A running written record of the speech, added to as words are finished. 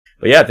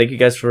But yeah, thank you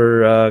guys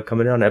for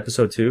coming on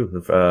episode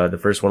 2. The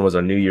first one was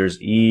on New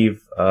Year's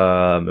Eve.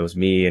 It was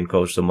me and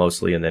Coastal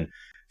mostly, and then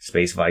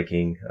Space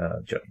Viking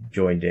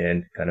joined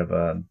in kind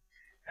of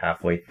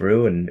halfway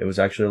through, and it was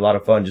actually a lot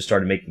of fun. Just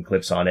started making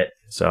clips on it,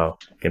 so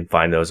you can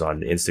find those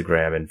on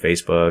Instagram and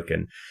Facebook,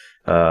 and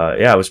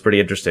yeah, it was pretty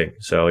interesting.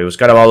 So it was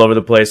kind of all over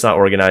the place, not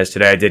organized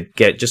today. I did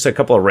get just a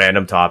couple of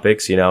random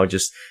topics,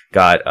 just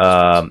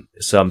got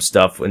some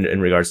stuff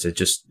in regards to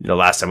just,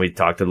 last time we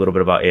talked a little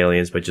bit about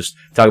aliens, but just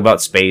talk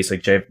about space.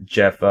 Like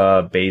Jeff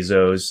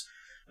Bezos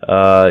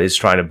is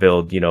trying to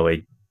build,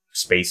 a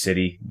space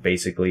city,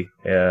 basically.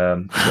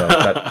 So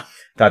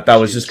thought that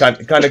was just kind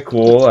of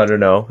cool. I don't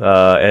know.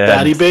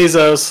 Daddy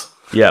Bezos.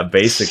 Yeah,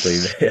 basically.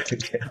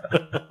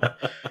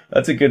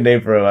 That's a good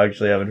name for him.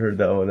 Actually, I haven't heard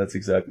that one. That's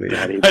exactly it.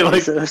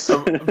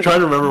 I'm trying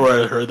to remember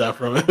where I heard that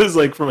from. It was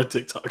like from a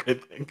TikTok, I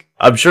think.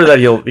 I'm sure that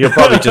he'll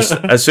probably just,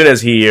 as soon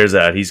as he hears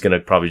that, he's gonna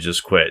probably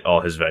just quit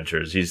all his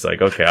ventures. He's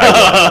like, okay,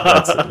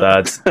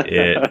 that's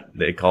it.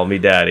 They call me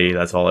daddy.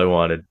 That's all I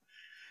wanted.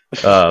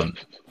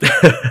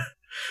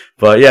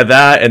 But yeah,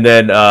 that, and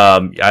then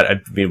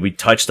I mean, we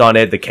touched on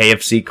it. The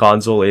KFC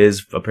console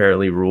is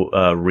apparently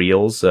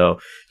real, so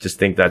just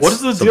think that's what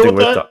is the deal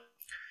with that?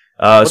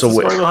 What's the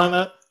story behind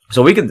that?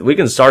 So we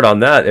can start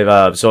on that.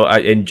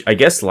 I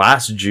guess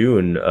last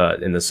June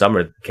in the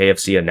summer,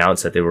 KFC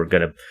announced that they were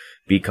going to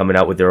be coming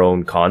out with their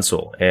own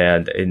console,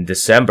 and in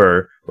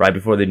December, right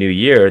before the new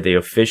year, they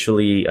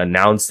officially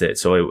announced it.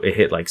 So it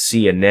hit like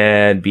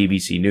CNN,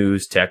 BBC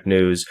News, Tech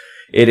News.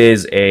 It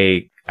is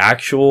a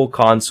actual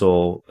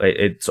console.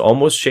 It's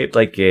almost shaped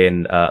like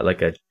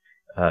a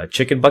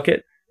chicken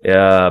bucket,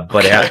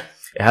 but it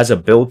has a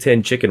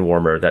built-in chicken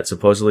warmer that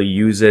supposedly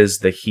uses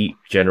the heat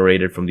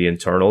generated from the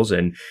internals,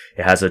 and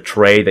it has a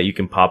tray that you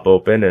can pop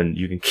open and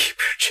you can keep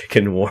your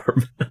chicken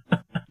warm.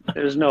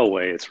 There's no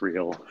way it's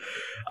real.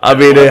 I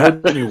mean,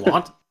 what do you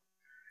want?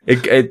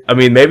 I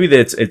mean, maybe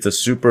it's a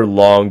super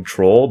long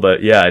troll,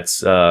 but yeah,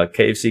 it's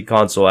KFC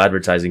console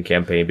advertising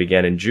campaign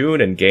began in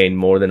June and gained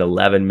more than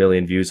 11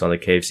 million views on the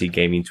KFC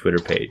gaming Twitter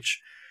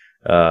page.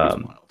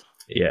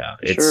 Yeah,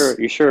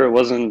 you sure it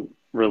wasn't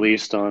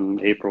released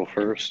on April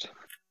 1st?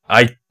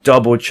 I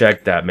double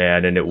checked that,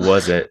 man, and it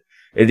wasn't.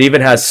 It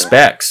even has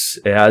specs.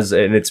 It has,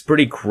 and it's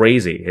pretty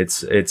crazy.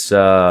 It's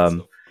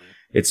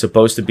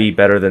supposed to be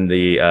better than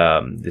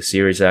the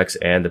Series X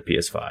and the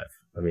PS5.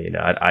 I mean,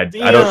 I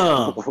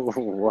don't.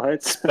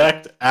 What?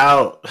 Spec'd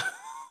out.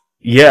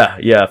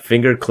 Yeah,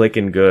 finger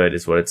clicking good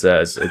is what it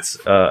says. It's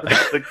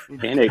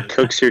and it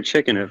cooks your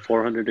chicken at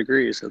 400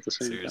 degrees at the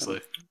same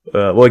time.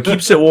 Well, it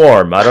keeps it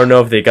warm. I don't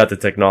know if they got the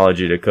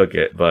technology to cook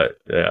it, but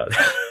yeah.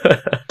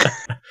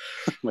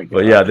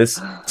 But yeah, it's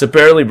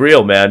apparently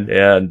real, man,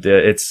 and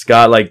it's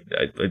got like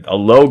a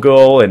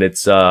logo, and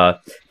it's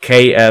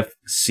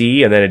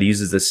KFC, and then it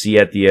uses the C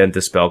at the end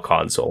to spell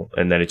console,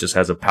 and then it just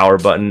has a power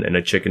button and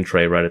a chicken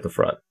tray right at the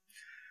front.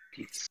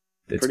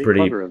 It's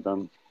pretty clever of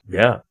them.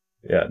 Yeah,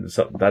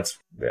 something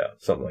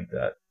like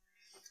that.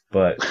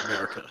 But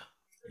America.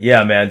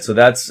 Yeah, man. So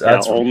that's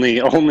only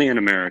in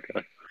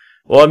America.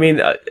 Well, I mean,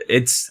 I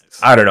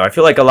don't know. I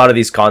feel like a lot of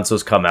these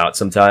consoles come out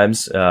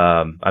sometimes.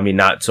 I mean,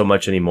 not so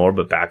much anymore,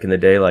 but back in the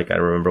day, like I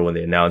remember when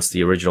they announced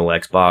the original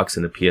Xbox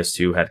and the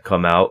PS2 had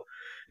come out,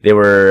 they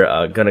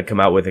were going to come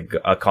out with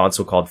a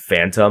console called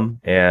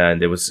Phantom,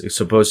 and it was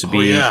supposed to be...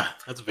 Oh, yeah.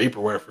 That's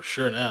vaporware for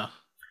sure now.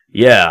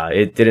 Yeah,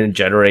 it didn't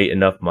generate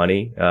enough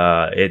money.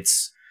 It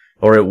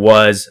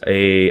was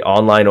a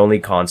online-only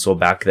console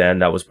back then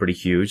that was pretty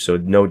huge, so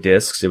no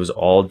discs. It was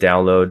all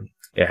download.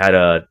 It had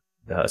a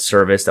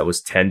service that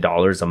was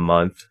 $10 a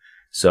month,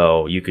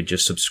 so you could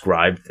just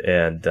subscribe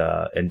and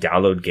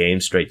download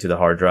games straight to the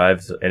hard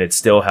drive, and it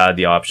still had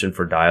the option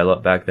for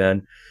dial-up back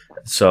then,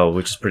 so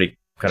which is pretty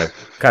kind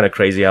of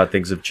crazy how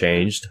things have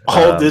changed.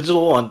 All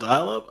digital on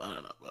dial-up? I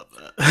don't know about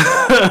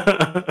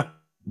that.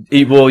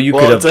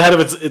 It's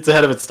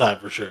ahead of its time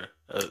for sure.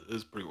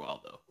 It's pretty wild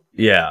though.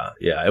 Yeah,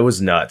 it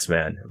was nuts,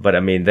 man. But I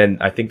mean, then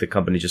I think the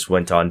company just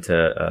went on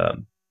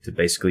to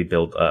basically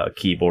build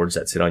keyboards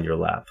that sit on your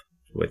lap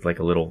with like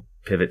a little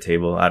pivot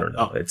table. I don't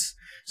know.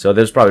 So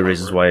there's probably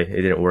reasons why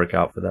it didn't work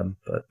out for them,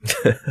 but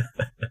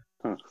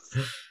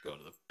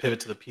pivot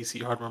to the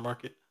PC hardware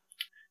market.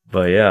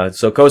 But yeah,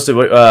 so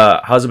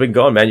Costa, how's it been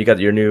going, man? You got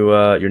your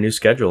new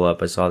schedule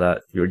up. I saw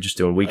that you were just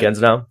doing weekends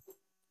now.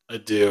 I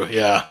do,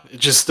 yeah. It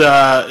just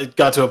it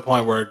got to a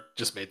point where it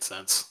just made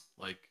sense.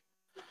 Like,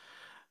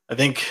 I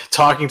think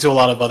talking to a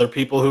lot of other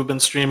people who've been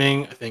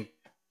streaming, I think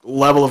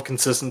level of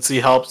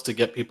consistency helps to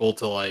get people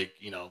to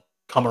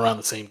come around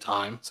the same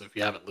time. So if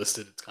you haven't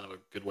listed, it's kind of a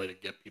good way to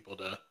get people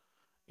to,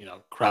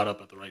 crowd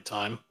up at the right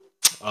time.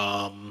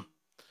 And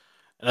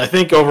I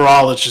think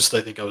overall, I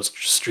think I was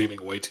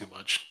streaming way too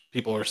much.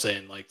 People are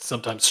saying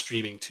sometimes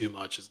streaming too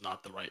much is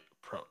not the right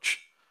approach.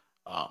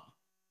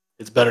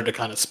 It's better to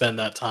kind of spend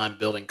that time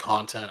building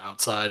content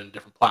outside in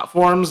different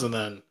platforms, and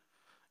then,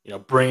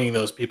 bringing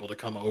those people to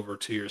come over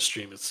to your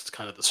stream is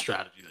kind of the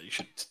strategy that you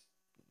should,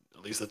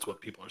 at least that's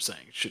what people are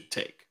saying, should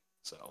take.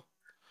 So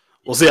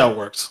we'll see how it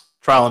works.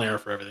 Trial and error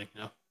for everything,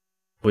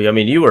 Well, I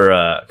mean, you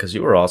were because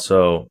you were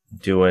also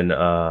doing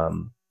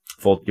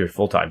your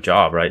full-time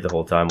job, right? The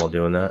whole time while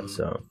doing that.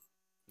 So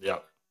Yeah.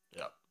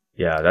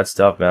 yeah, that's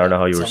tough, man. I don't know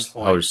how At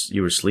some point.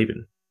 you were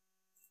sleeping.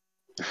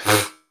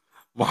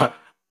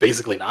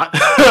 Basically not.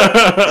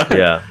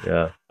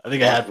 Yeah. I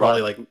think I had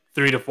probably like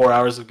 3 to 4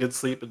 hours of good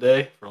sleep a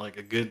day for like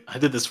a good. I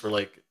did this for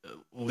like at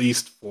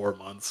least 4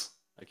 months.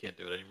 I can't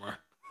do it anymore.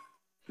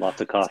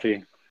 Lots of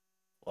coffee.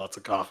 Lots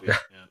of coffee. Yeah.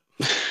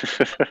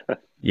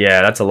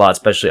 Yeah, that's a lot.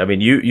 Especially, I mean,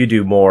 you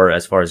do more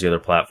as far as the other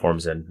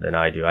platforms than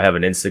I do. I have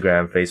an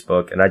Instagram,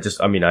 Facebook, and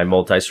I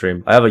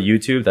multi-stream. I have a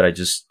YouTube that I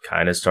just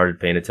kind of started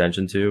paying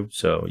attention to.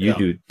 So you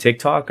do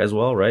TikTok as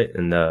well, right?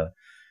 And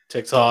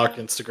TikTok,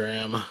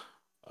 Instagram.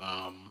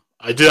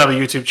 I do have a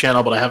YouTube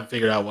channel, but I haven't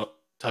figured out what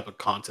type of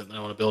content that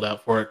I want to build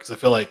out for it because I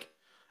feel like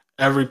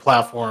every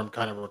platform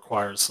kind of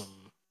requires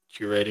some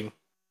curating.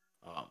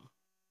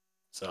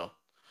 So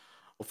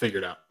we'll figure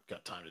it out.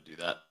 Got time to do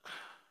that.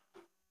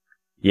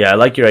 yeah, I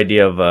like your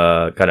idea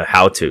of kind of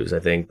how-tos. I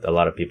think a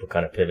lot of people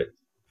kind of pivot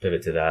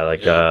to that. Like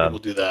people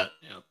do that.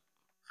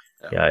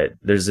 Yeah,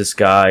 there's this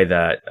guy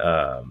that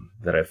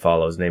I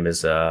follow. His name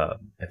is I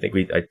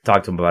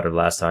talked to him about it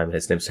last time.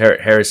 His name's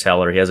Harris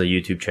Heller. He has a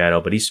YouTube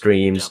channel, but he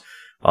streams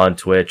on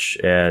Twitch,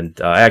 and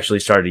I actually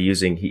started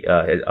using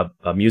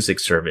a music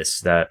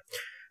service that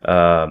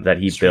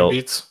he Stream built.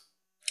 Beats?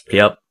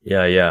 Yep.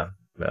 Yeah.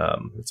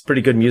 It's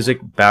pretty good music,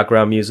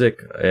 background music,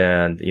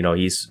 and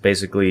he's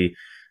basically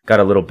got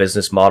a little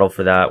business model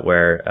for that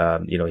where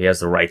he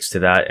has the rights to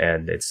that,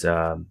 and it's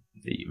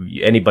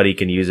anybody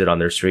can use it on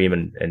their stream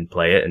and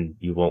play it, and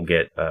you won't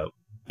get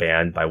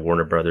banned by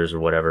Warner Brothers or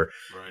whatever.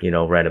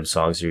 Right. Random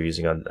songs you're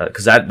using on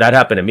because that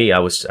happened to me.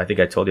 I think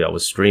I told you I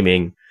was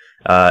streaming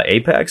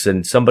Apex,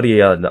 and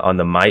somebody on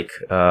the mic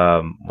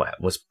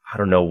was, I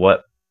don't know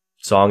what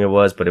song it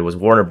was, but it was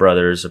Warner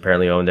Brothers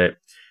apparently owned it,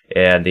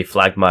 and they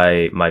flagged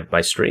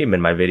my stream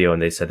and my video,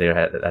 and they said they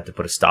had to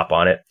put a stop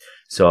on it.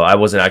 So I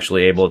wasn't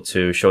actually able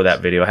to show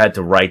that video. I had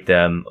to write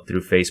them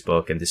through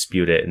Facebook and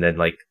dispute it, and then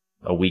like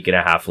a week and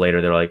a half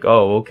later, they're like,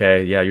 "Oh,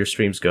 okay, yeah, your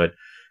stream's good."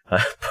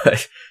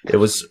 But it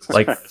was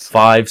like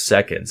 5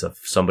 seconds of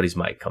somebody's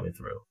mic coming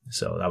through,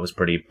 so that was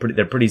pretty.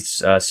 They're pretty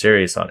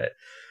serious on it.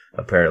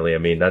 Apparently, I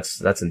mean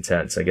that's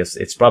intense. I guess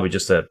it's probably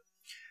just a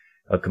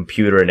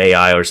computer, an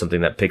AI or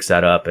something that picks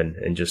that up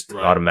and just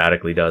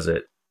automatically does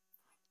it.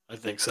 I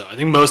think so. I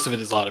think most of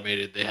it is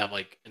automated. They have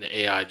like an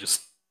AI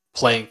just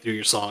playing through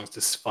your songs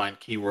to find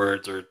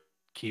keywords or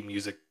key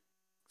music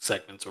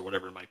segments or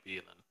whatever it might be,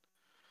 and then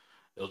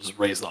it'll just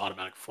raise the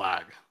automatic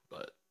flag.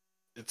 But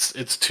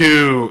it's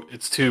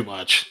too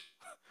much.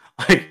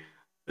 Like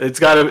it's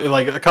got to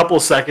like a couple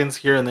of seconds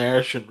here and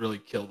there shouldn't really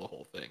kill the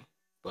whole thing.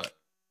 But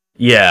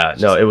yeah,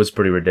 no, it was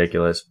pretty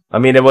ridiculous. I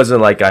mean, it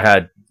wasn't like I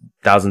had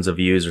thousands of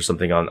views or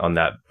something on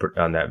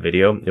that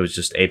video. It was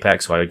just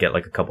Apex, so I would get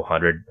like a couple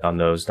hundred on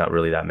those. Not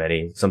really that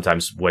many.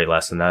 Sometimes way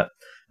less than that.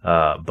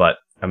 But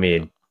I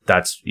mean,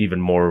 that's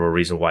even more of a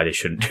reason why they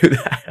shouldn't do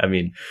that. I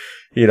mean,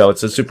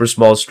 it's a super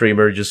small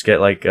streamer. Just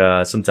get like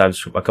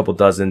sometimes a couple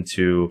dozen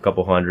to a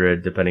couple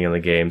hundred, depending on the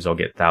games. I'll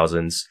get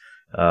thousands.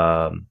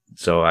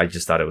 So I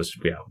just thought it was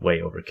way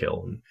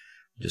overkill and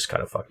just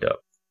kind of fucked up.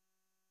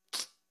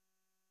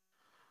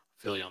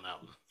 Feel you on that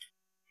one.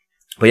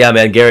 But yeah,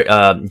 man,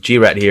 Garrett,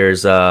 G-Rat here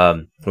is,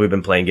 we've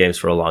been playing games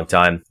for a long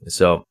time.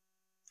 So,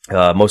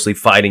 mostly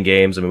fighting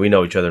games. I mean, we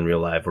know each other in real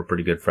life. We're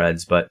pretty good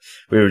friends, but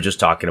we were just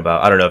talking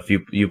about, I don't know if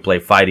you play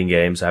fighting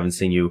games. I haven't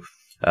seen you,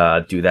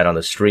 do that on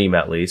the stream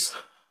at least.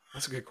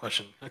 That's a good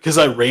question. Because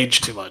I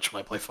rage too much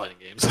when I play fighting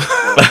games.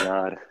 Oh,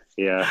 God.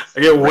 Yeah. I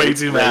get way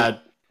too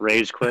mad.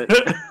 Rage quit.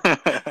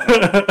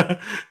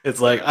 It's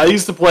like, I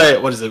used to play,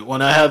 what is it?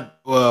 When I had,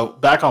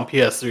 back on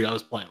PS3, I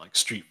was playing like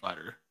Street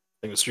Fighter.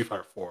 I think it was Street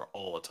Fighter 4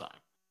 all the time.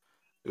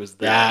 It was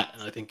that,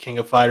 and I think King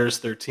of Fighters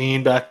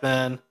 13 back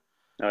then.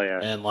 Oh yeah.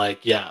 And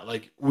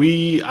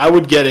I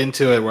would get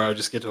into it where I would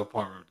just get to a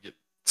point where I would get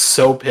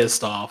so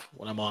pissed off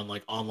when I'm on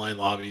like online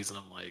lobbies, and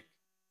I'm like,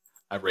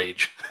 I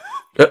rage.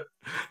 I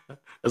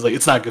was like,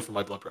 it's not good for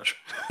my blood pressure.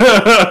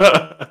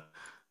 That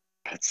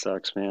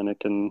sucks, man. It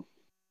can,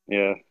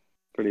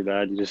 pretty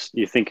bad.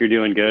 You think you're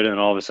doing good, and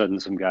all of a sudden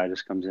some guy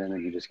just comes in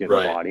and you just get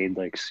bodied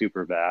like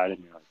super bad,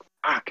 and you're like,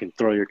 I can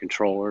throw your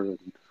controller.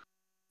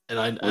 And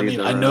I mean,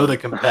 I know the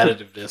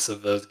competitiveness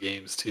of those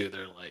games too.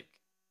 They're like,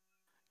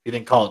 you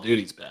think Call of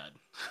Duty's bad?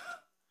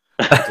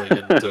 Until you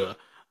get into a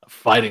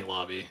fighting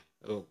lobby.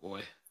 Oh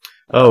boy.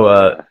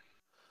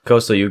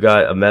 Costa, you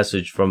got a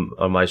message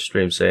on my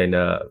stream saying,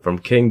 from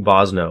King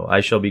Bosno,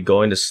 I shall be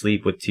going to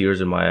sleep with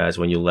tears in my eyes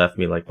when you left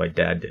me like my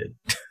dad did.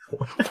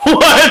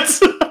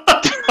 What?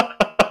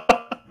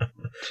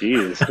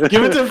 Jeez.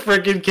 Give it to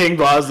freaking King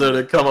Bosno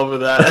to come up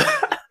with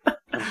that.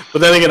 But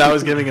then again, I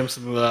was giving him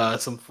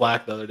some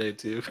flack the other day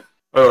too,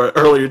 or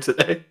earlier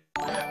today.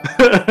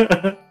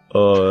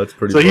 Oh, that's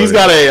pretty. So funny. He's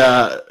got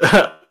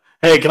a.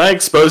 Hey, can I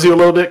expose you a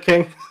little bit,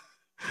 King?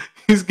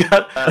 He's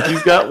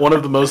got one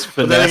of the most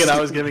finesse. But then again, I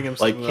was giving him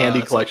some,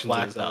 candy collections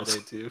in his house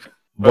too.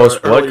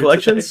 Most what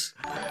collections?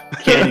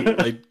 Candy,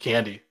 like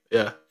candy.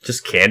 Yeah.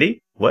 Just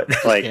candy? What?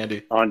 Like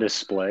Candy. on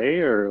display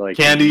or like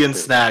Candy and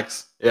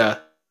snacks. Yeah.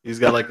 He's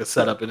got like a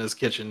setup in his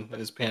kitchen, in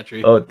his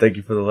pantry. Oh, thank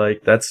you for the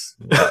like. That's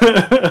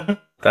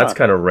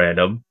kind of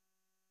random.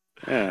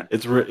 Yeah.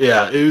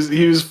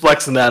 He was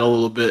flexing that a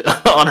little bit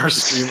on our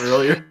stream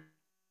earlier.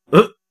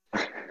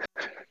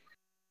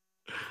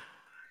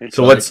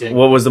 So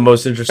what was the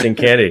most interesting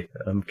candy?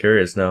 I'm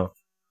curious now.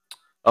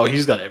 Oh,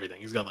 he's got everything.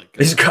 He's got like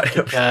He's got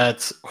Kit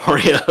Kats,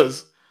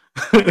 Oreos.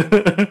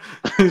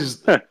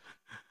 It's.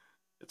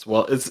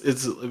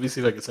 Let me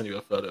see if I can send you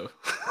a photo.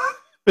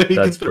 Maybe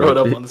you can throw it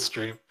up on the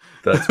stream.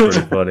 That's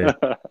pretty funny.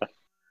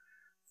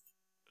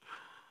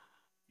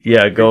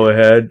 Yeah, go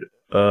ahead.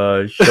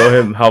 Show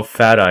him how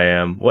fat I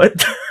am.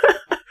 What?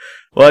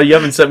 Well, you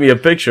haven't sent me a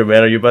picture,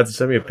 man. Are you about to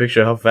send me a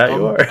picture of how fat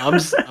you are?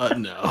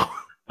 No.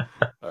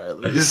 All right,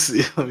 let me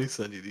see. Let me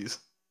send you these.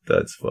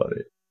 That's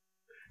funny.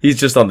 He's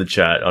just on the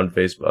chat on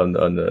Facebook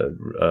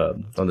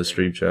on the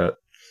stream chat.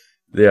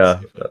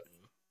 Yeah.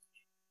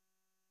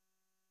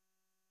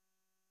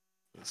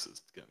 This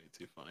is gonna be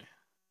too funny.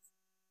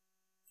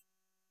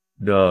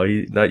 No,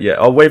 not yet.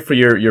 I'll wait for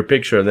your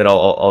picture and then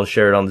I'll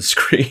share it on the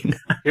screen.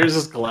 Here's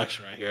his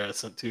collection right here. I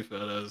sent 2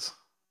 photos.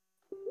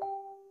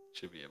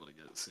 Should be able to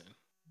get it soon.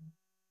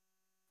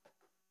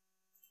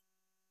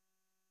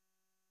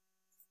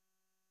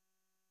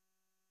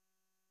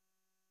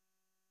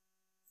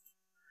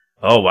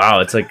 Oh wow,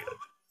 it's like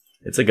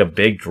a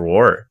big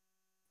drawer.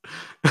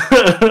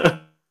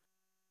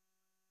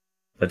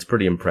 That's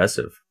pretty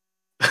impressive.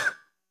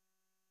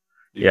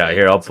 Yeah,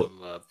 here I'll put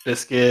some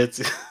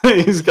biscuits.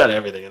 He's got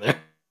everything in there.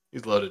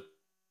 He's loaded.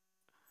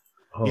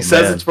 Oh, he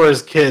says man. it's for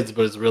his kids,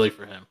 but it's really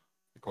for him,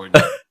 according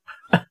to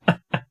him.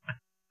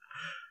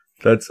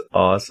 That's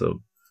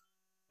awesome.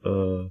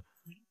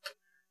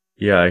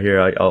 Yeah, here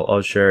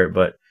I'll share it,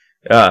 but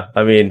yeah,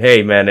 I mean,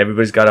 hey man,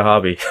 everybody's got a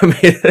hobby. I mean,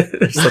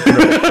 there's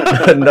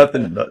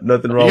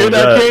nothing wrong You hear with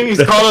that, that. King?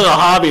 He's calling it a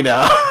hobby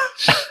now.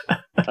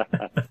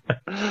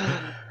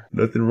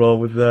 Nothing wrong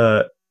with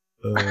that.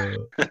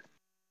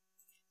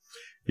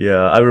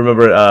 Yeah, I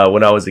remember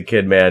when I was a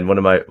kid, man. One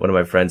of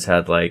my friends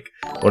had like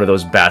one of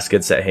those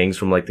baskets that hangs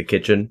from like the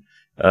kitchen,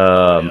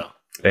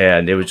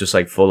 and it was just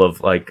like full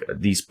of like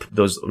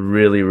those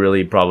really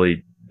really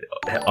probably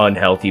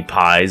unhealthy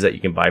pies that you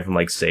can buy from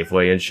like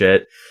Safeway and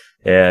shit.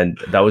 And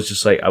that was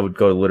just like I would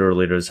go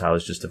literally to his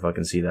house just to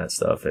fucking see that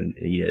stuff and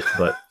eat it.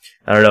 But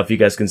I don't know if you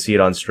guys can see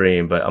it on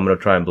stream, but I'm gonna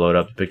try and blow it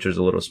up. The picture's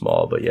a little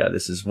small, but yeah,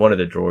 this is one of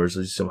the drawers.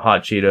 There's some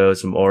hot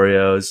Cheetos, some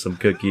Oreos, some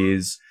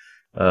cookies.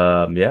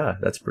 Yeah,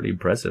 that's pretty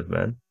impressive,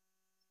 man.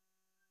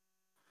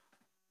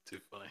 Too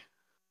funny.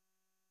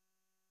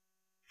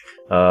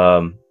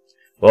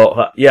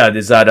 Well, yeah,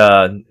 is that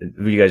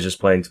were you guys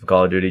just playing some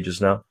Call of Duty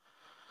just now?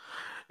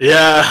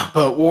 Yeah,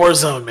 but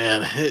Warzone,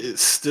 man,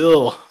 it's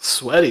still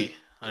sweaty.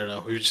 I don't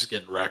know. We were just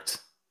getting wrecked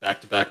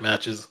back-to-back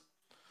matches.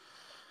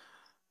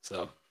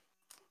 So,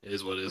 it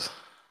is what it is.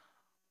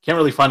 Can't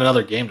really find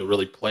another game to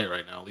really play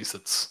right now. At least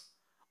it's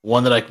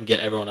one that I can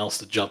get everyone else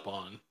to jump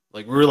on.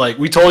 Like,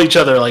 we told each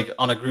other, like,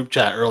 on a group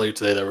chat earlier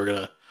today that we're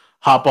going to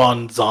hop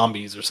on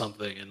zombies or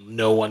something, and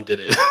no one did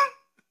it.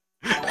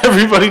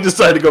 Everybody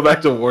decided to go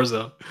back to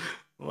Warzone.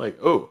 I'm like,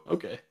 oh,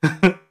 okay.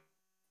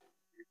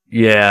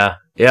 Yeah,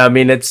 I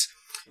mean, it's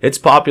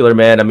popular,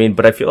 man. I mean,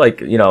 but I feel like,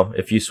 you know,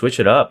 if you switch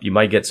it up, you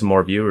might get some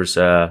more viewers.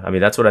 I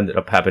mean, that's what ended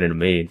up happening to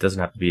me. It doesn't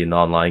have to be an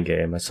online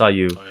game. I saw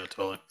you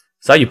Totally.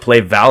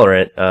 play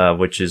Valorant,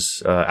 which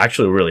is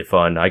actually really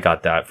fun. I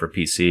got that for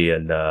PC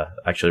and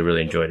actually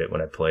really enjoyed it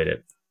when I played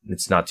it.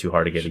 It's not too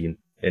hard to get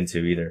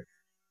into either.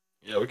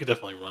 Yeah, we could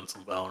definitely run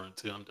some Valorant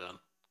too. I'm down.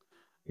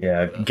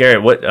 Yeah,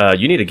 Garrett, what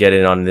you need to get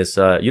in on this.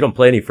 You don't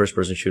play any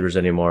first-person shooters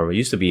anymore. We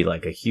used to be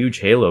like a huge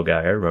Halo guy.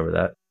 I remember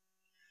that.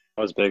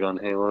 I was big on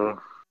Halo.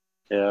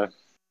 Yeah.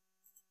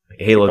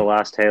 Halo. The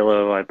last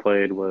Halo I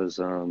played was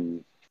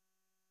the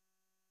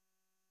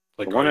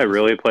one I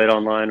really played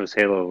online was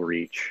Halo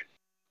Reach.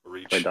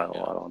 Played that a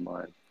lot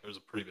online. It was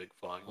a pretty big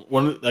following.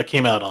 One that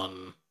came out on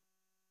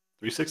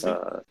 360.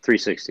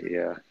 360,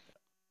 yeah.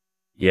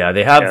 Yeah,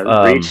 they have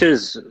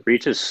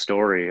Reach's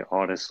story.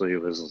 Honestly,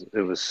 it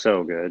was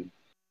so good.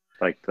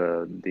 Like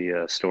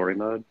the story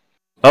mode.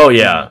 Oh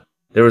yeah,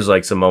 there was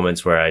like some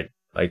moments where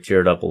I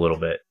teared up a little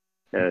bit.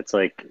 Yeah, it's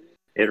like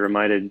it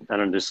reminded. I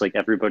don't know, just like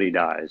everybody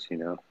dies, you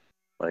know,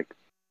 like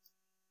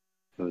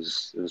it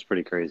was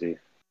pretty crazy.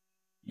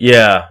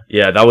 Yeah,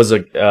 that was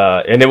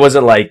and it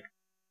wasn't like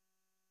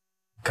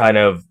kind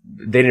of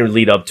they didn't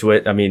lead up to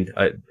it. I mean,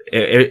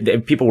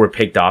 people were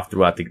picked off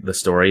throughout the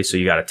story, so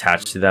you got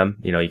attached to them.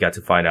 You know, you got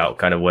to find out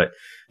kind of what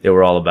they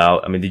were all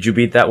about. I mean, did you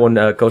beat that one,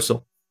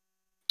 Coastal?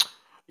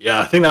 Yeah,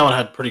 I think that one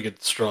had pretty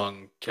good,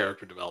 strong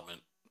character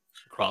development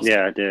across.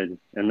 Yeah, it did.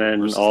 And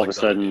then all of a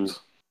sudden,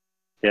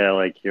 yeah,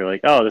 like you're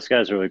like, oh, this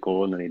guy's really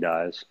cool, and then he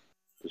dies.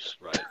 Just...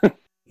 Right.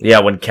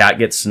 Yeah, when Cat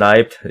gets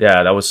sniped,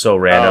 yeah, that was so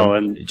random. Oh,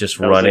 and just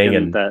running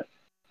and that.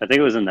 I think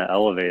it was in the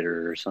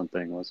elevator or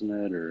something, wasn't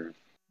it? Or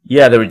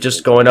yeah, they were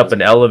just going up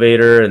an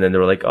elevator, and then they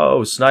were like,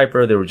 "Oh,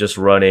 sniper!" They were just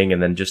running,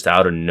 and then just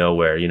out of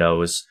nowhere, you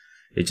know,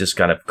 it just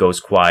kind of goes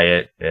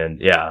quiet, and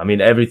yeah, I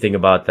mean, everything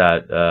about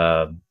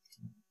that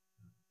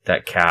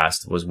that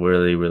cast was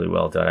really, really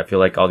well done. I feel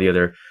like all the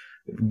other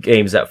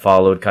games that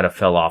followed kind of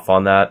fell off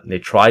on that. They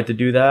tried to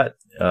do that.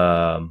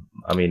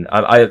 I mean,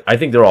 I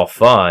think they're all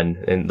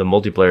fun, and the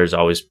multiplayer is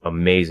always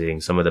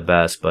amazing, some of the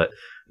best, but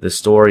the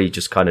story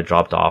just kind of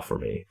dropped off for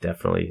me.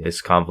 Definitely.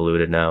 It's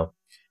convoluted now.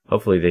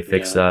 Hopefully they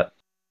fix that.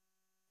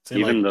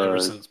 Seemed even like ever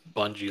since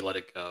Bungie let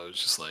it go, it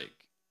was just like,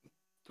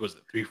 was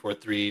it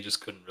 343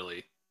 just couldn't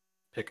really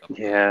pick up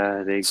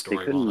they story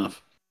couldn't, well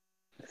enough.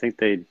 I think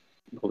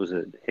what was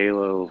it,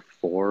 Halo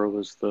 4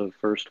 was the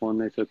first one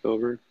they took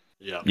over?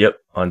 Yeah. Yep,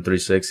 on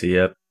 360,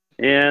 yep.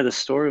 Yeah, the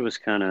story was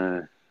kind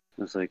of,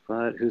 I was like,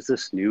 what? Who's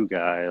this new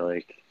guy?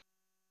 Like,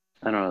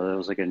 I don't know, there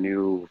was like a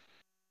new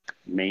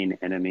main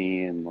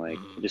enemy, and like,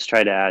 just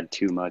tried to add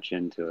too much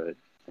into it,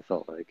 I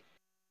felt like.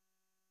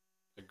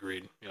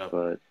 Agreed, yeah.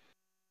 But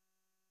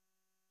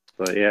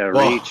yeah,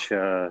 Reach,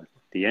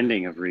 the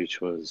ending of Reach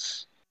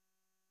was,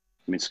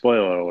 I mean,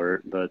 spoiler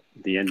alert, but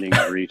the ending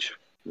of Reach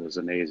was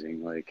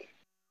amazing. Like,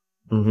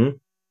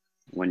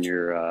 when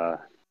you're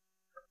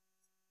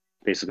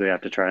basically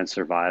have to try and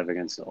survive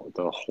against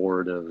the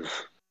horde of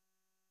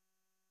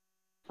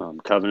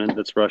Covenant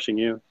that's rushing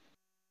you.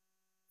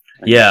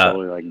 And you're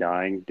slowly like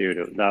dying, dude.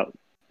 It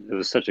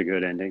was such a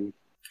good ending.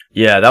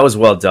 Yeah, that was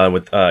well done,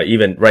 with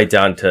even right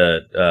down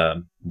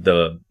to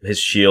his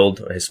shield,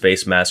 his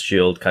face mask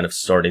shield, kind of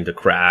starting to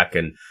crack,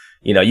 and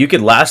you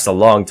could last a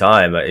long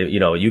time.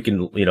 You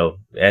can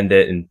end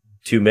it in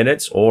 2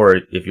 minutes, or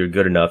if you're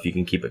good enough, you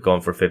can keep it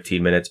going for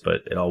 15 minutes.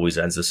 But it always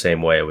ends the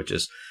same way, which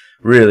is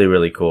really,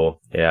 really cool.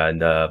 Yeah,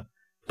 and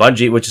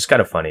Bungie, which is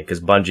kind of funny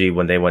because Bungie,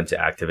 when they went to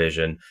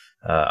Activision,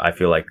 I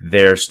feel like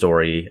their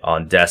story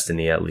on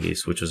Destiny, at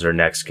least, which was their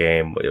next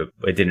game,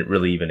 it didn't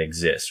really even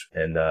exist,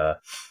 and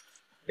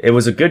it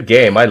was a good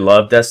game. I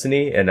love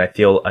Destiny, and I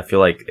feel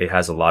like it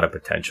has a lot of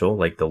potential.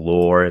 Like the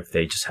lore, if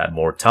they just had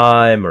more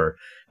time, or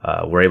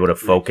were able to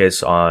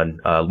focus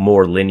on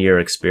more linear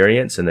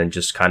experience, and then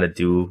just kind of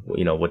do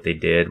what they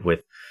did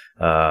with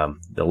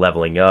the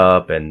leveling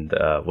up and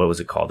what was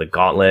it called, the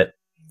Gauntlet.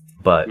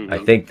 But I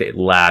think they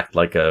lacked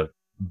like a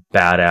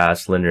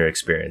badass linear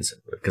experience,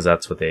 because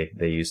that's what they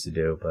used to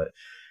do. But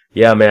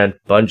yeah, man,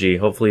 Bungie,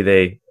 hopefully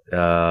they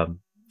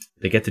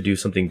get to do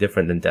something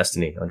different than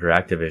Destiny under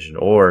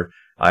Activision. Or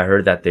I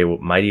heard that they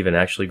might even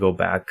actually go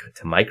back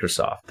to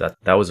Microsoft.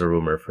 That was a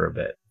rumor for a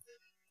bit.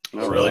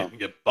 Oh, really?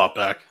 Get bought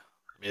back?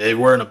 I mean, they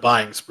were in a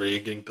buying spree,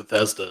 getting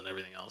Bethesda and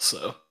everything else.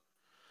 So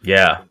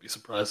yeah, I wouldn't be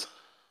surprised.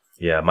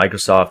 Yeah,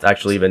 Microsoft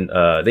actually even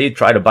they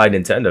tried to buy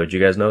Nintendo. Did you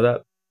guys know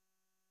that?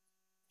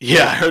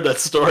 Yeah, I heard that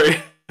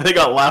story. They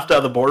got laughed out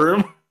of the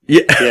boardroom.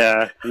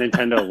 Yeah,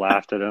 Nintendo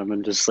laughed at them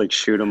and just like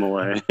shoot them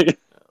away.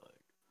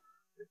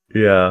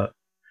 Yeah.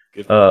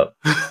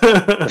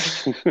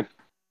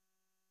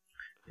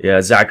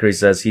 Yeah, Zachary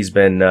says he's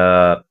been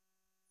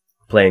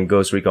playing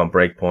Ghost Recon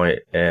Breakpoint,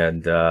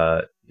 and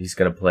he's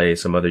gonna play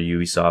some other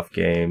Ubisoft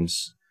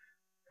games,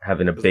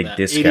 having a big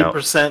discount.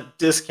 80%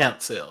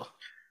 discount sale.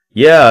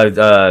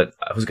 Yeah,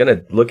 I was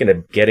gonna look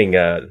into getting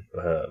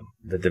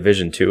the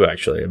Division 2.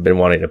 Actually, I've been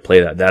wanting to play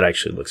that. That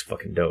actually looks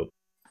fucking dope.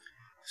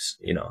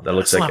 That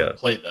looks like I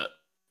played that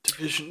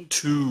Division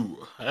 2.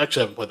 I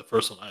actually haven't played the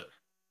first one either.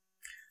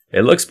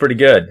 It looks pretty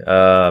good.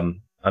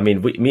 I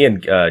mean, me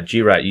and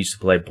G-Rat used to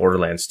play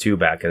Borderlands 2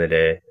 back in the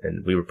day,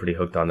 and we were pretty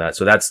hooked on that.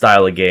 So that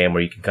style of game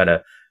where you can kind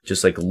of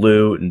just like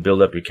loot and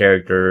build up your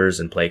characters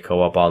and play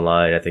co-op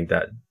online, I think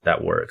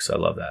that works. I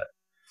love that.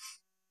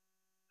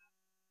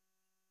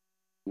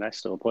 And I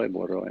still play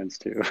Borderlands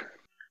 2.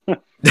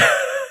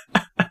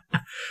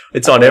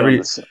 It's on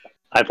every...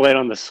 I play it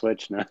on the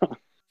Switch now.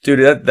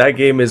 Dude, that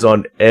game is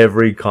on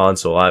every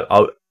console.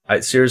 I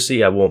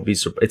seriously, I won't be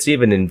surprised. It's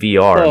even in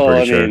VR. Well,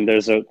 I'm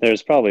pretty sure.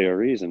 There's probably a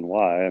reason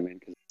why. I mean,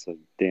 because it's a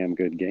damn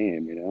good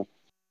game,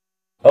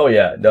 Oh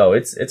yeah, no,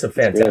 it's a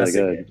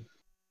fantastic really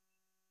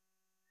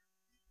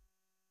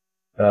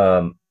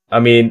game. I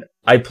mean,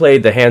 I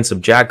played the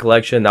Handsome Jack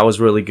collection. That was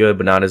really good,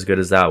 but not as good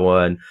as that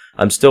one.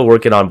 I'm still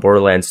working on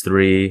Borderlands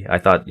 3. I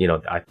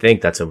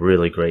think that's a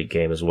really great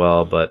game as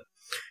well, but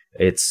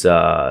it's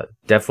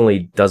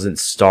definitely doesn't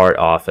start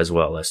off as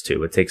well as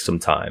 2. It takes some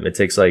time. It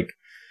takes like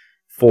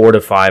 4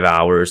 to 5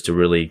 hours to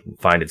really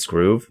find its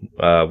groove,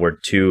 where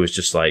 2 is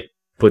just like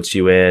puts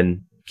you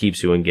in,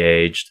 keeps you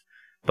engaged.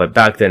 But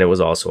back then it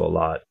was also a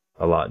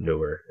lot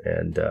newer,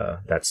 and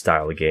that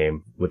style of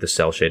game with the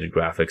cell shaded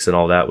graphics and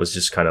all that was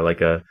just kind of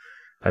like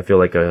I feel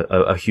like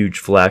a huge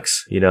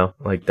flex,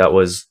 like that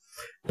was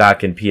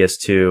back in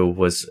PS2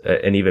 was,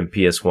 and even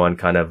PS1,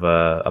 kind of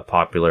a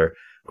popular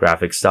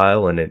graphic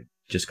style, and it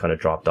just kind of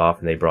dropped off,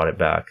 and they brought it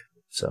back.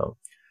 So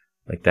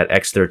like that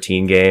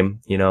X13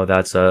 game,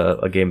 that's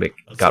a game that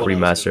got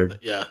remastered.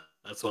 Yeah,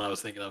 that's what I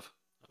was thinking of.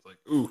 I was like,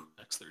 ooh,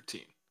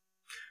 X13.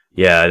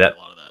 Yeah, a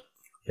lot of that.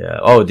 Yeah.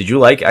 Oh, did you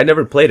like it? I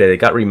never played it. It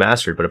got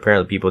remastered, but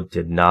apparently people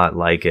did not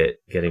like it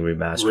getting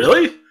remastered.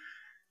 Really?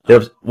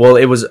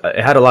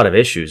 It had a lot of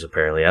issues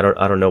apparently. I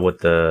don't know what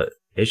the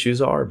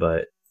issues are,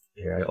 but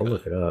here I'll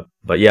look it up.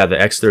 But yeah, the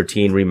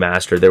X13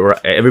 remaster,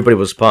 everybody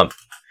was pumped.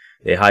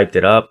 They hyped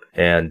it up,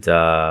 and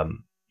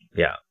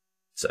yeah,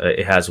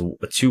 it has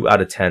a 2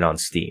 out of 10 on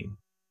Steam.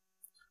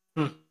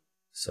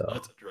 So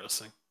that's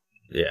interesting.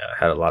 Yeah, it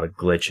had a lot of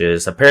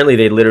glitches. Apparently,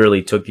 they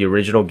literally took the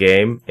original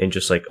game and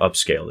just like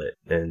upscaled it,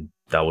 and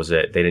that was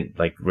it. They didn't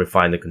like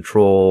refine the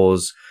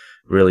controls,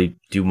 really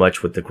do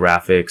much with the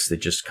graphics. They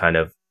just kind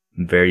of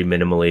very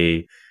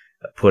minimally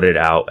put it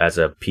out as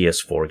a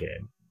PS4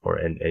 game, or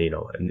and you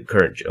know, in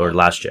current or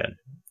last gen.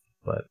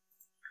 But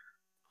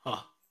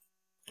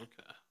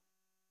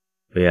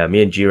yeah,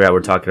 me and G-Rat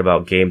were talking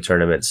about game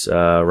tournaments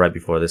right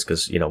before this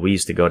because you know we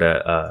used to go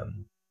to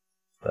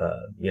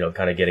you know,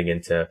 kind of getting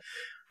into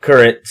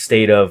current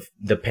state of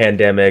the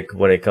pandemic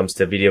when it comes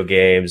to video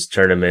games,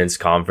 tournaments,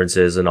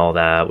 conferences, and all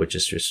that, which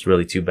is just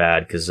really too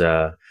bad because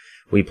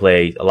we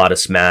play a lot of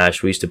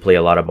Smash. We used to play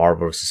a lot of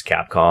Marvel vs.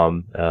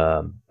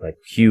 Capcom, like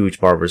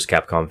huge Marvel vs.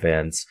 Capcom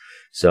fans.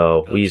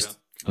 So we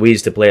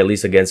used to play at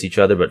least against each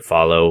other, but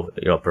follow,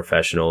 you know,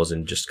 professionals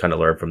and just kind of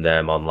learn from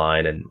them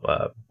online and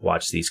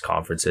watch these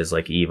conferences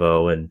like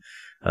Evo. And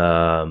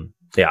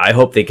yeah, I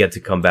hope they get to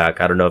come back.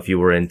 I don't know if you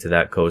were into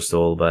that,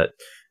 Coastal, but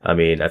I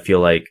mean, I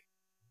feel like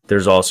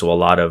there's also a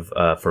lot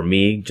of, for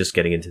me, just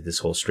getting into this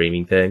whole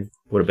streaming thing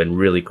would have been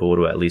really cool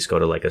to at least go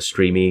to like a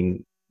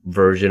streaming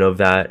version of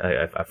that.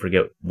 I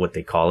forget what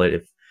they call it,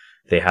 if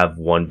they have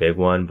one big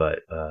one, but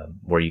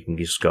where you can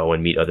just go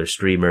and meet other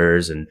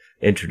streamers and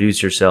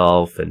introduce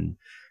yourself and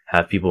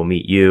have people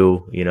meet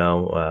you, you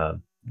know,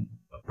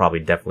 probably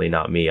definitely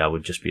not me. I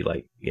would just be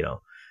like, you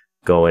know,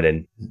 going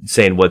and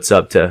saying what's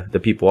up to the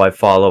people I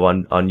follow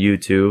on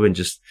YouTube and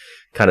just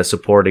kind of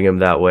supporting them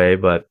that way.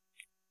 But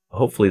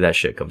hopefully that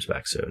shit comes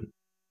back soon.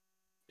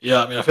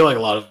 Yeah, I mean, I feel like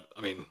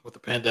with the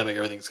pandemic,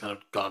 everything's kind of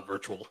gone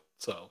virtual.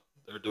 So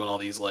they're doing all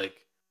these what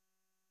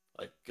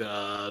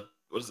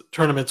is it,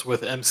 tournaments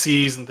with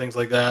MCs and things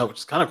like that, which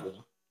is kind of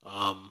cool.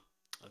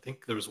 I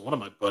think there was one of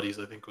my buddies,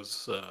 I think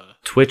was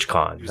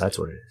TwitchCon. That's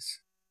what it is.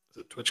 Is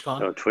it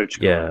TwitchCon? Oh,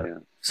 TwitchCon. Yeah.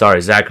 Sorry,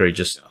 Zachary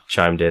just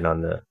chimed in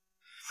on the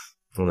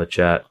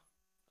chat.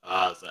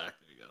 Zach,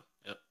 there you go.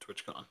 Yep,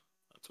 TwitchCon.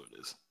 That's what it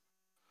is.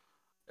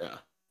 Yeah.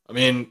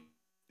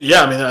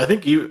 I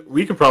think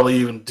we can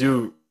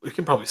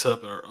probably set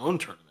up our own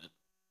tournament.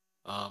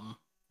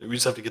 We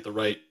just have to get the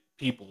right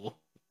people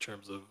in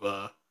terms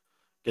of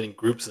getting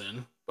groups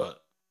in. But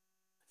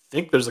I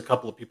think there's a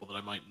couple of people that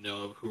I might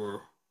know of who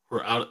are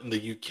out in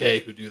the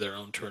UK who do their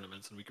own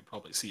tournaments, and we could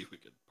probably see if we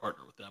could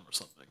partner with them or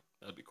something.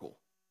 That'd be cool.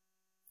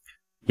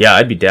 Yeah,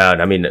 I'd be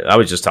down. I mean, I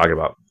was just talking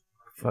about,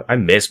 I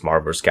miss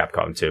Marvel vs.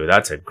 Capcom 2.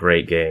 That's a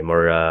great game.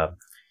 Or, I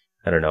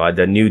don't know,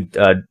 the new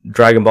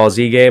Dragon Ball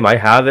Z game, I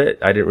have it.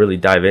 I didn't really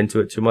dive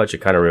into it too much.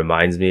 It kind of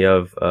reminds me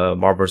of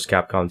Marvel vs.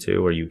 Capcom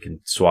 2, where you can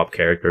swap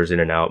characters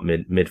in and out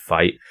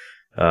mid-fight.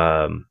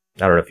 I don't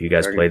know if you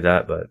guys played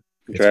that, but...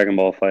 Dragon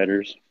Ball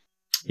Fighters.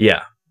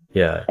 Yeah.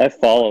 I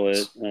follow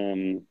it.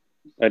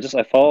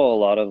 I follow a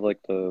lot of like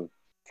the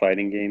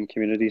fighting game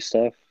community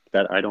stuff.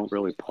 That I don't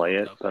really play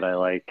it, but I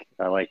like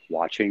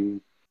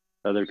watching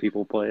other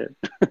people play it.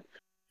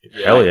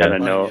 Hell yeah!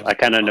 I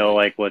kind of know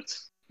like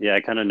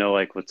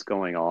what's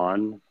going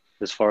on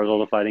as far as all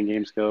the fighting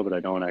games go, but I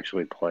don't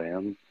actually play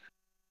them.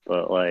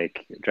 But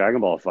like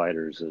Dragon Ball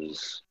Fighters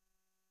it's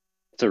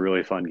a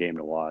really fun game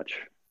to watch.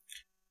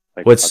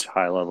 Like watch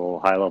high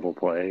level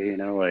play, you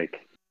know, like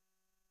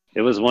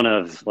it was one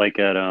of like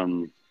at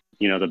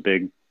you know, the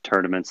big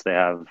tournaments they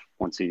have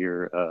once a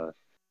year,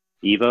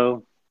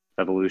 Evo,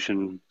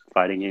 Evolution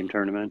fighting game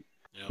tournament.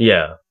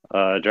 Yeah.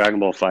 Dragon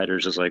Ball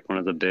Fighters is like one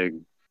of the big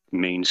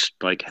main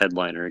like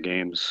headliner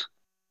games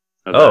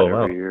of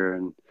every year,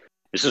 and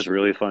it's just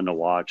really fun to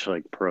watch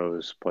like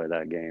pros play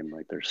that game.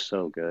 Like they're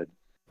so good.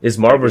 Is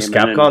Marvel vs.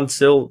 Capcom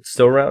still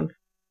around?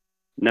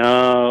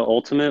 No,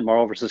 Ultimate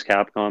Marvel vs.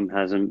 Capcom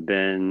hasn't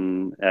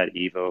been at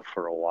Evo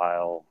for a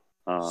while.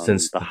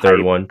 Since the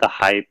third one. The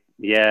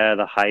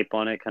hype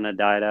on it kind of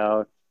died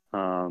out.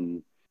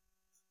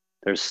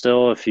 There's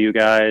still a few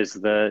guys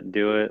that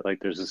do it. Like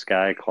there's this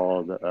guy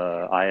called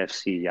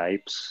IFC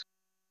Yipes.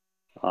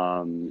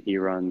 He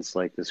runs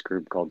like this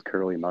group called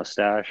Curly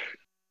Mustache.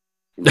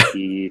 And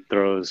he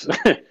throws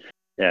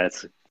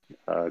it's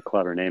a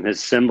clever name.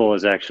 His symbol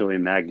is actually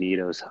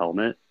Magneto's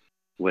helmet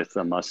with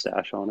a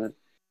mustache on it.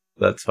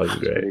 That's fucking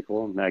great. Pretty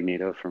cool.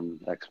 Magneto from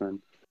X-Men.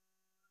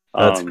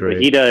 That's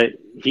great. But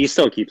he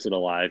still keeps it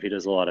alive. He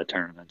does a lot of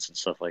tournaments and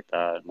stuff like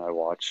that, and I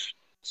watch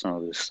some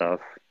of his stuff.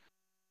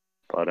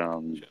 But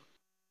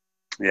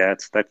yeah,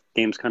 that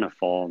game's kind of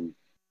fallen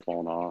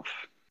off.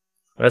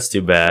 That's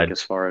too bad. Like,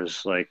 as far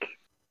as like,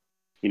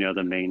 you know,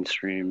 the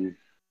mainstream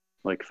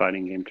like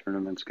fighting game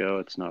tournaments go,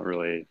 it's not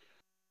really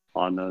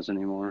on those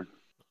anymore.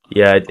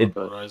 Yeah, it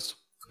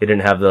didn't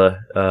have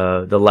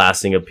the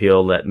lasting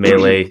appeal that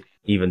Melee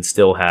even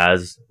still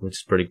has, which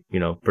is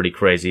pretty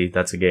crazy.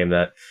 That's a game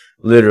that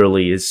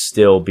literally is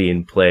still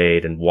being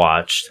played and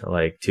watched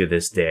like to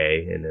this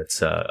day, and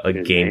it's a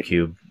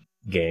GameCube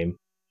game.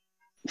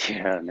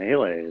 Yeah,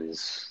 Melee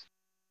is.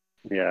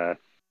 Yeah,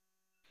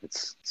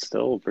 it's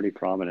still pretty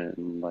prominent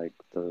in like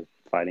the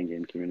fighting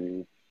game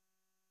community.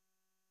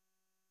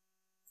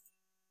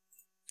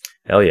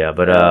 Hell yeah,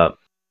 but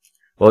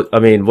Well, I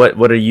mean,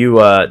 what are you?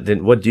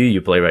 Then what do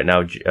you play right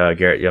now,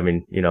 Garrett? I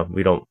mean,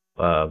 we don't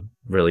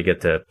really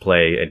get to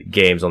play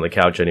games on the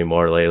couch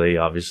anymore lately,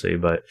 obviously.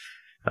 But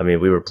I mean,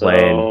 we were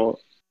playing. So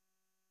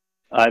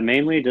I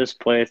mainly just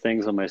play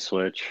things on my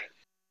Switch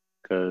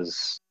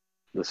because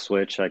the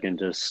Switch I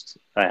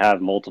have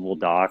multiple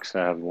docks.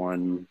 I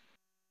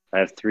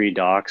have 3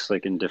 docks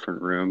like in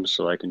different rooms,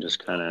 so I can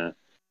just kind of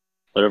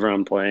whatever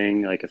I'm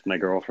playing. Like if my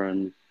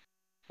girlfriend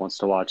wants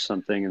to watch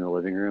something in the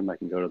living room, I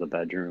can go to the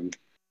bedroom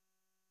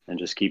and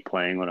just keep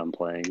playing what I'm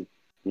playing.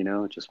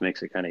 It just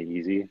makes it kind of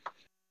easy.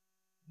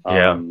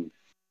 Yeah.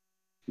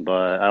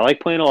 But I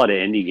like playing a lot of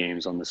indie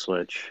games on the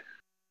Switch,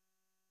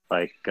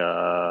 like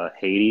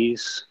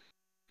Hades.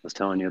 I was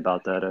telling you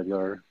about that,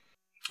 Edgar.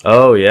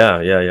 Oh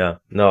yeah.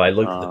 No, I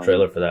looked at the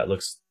trailer for that.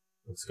 Looks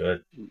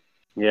good.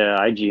 Yeah,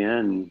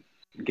 IGN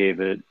gave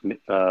it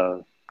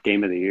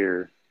Game of the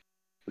Year,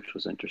 which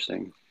was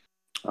interesting.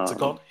 What's it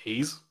called?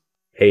 Hades?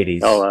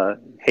 Hades. Oh,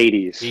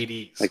 Hades.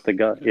 Hades. Like the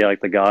god, yeah,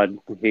 like the god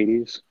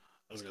Hades.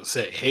 I was gonna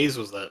say Hades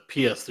was that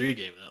PS3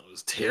 game that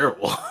was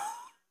terrible.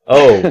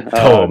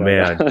 Oh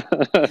man.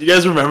 You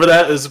guys remember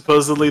that? It was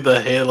supposedly the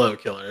Halo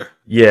killer.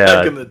 Yeah.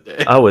 Back in the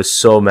day. I was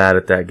so mad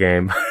at that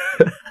game.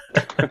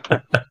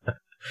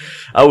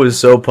 I was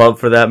so pumped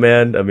for that,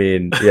 man. I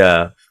mean,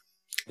 yeah,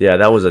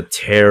 that was a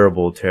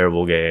terrible,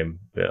 terrible game.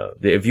 Yeah,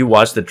 if you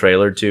watched the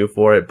trailer too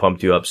for it,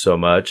 pumped you up so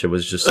much. It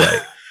was just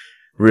like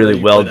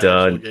really well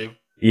done.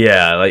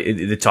 Yeah, like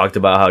it talked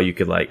about how you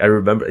could like. I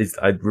remember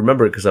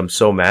it because I'm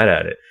so mad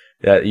at it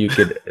that you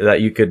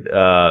could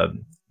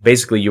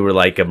basically you were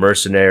like a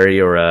mercenary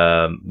or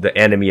the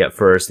enemy at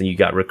first, and you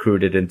got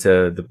recruited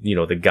into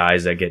the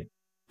guys that get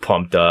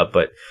pumped up,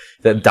 but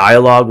the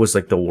dialogue was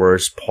like the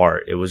worst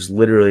part. It was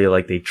literally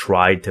like they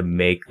tried to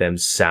make them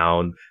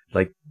sound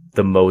like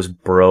the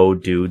most bro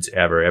dudes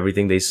ever.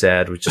 Everything they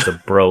said was just a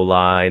bro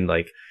line.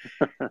 Like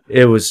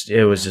it was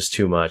just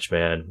too much,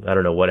 man. I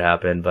don't know what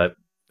happened, but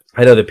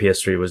I know the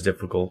PS3 was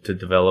difficult to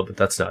develop, but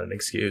that's not an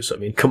excuse. I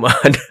mean, come on.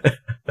 I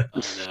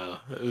know.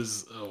 It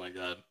was, oh my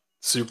god,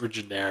 super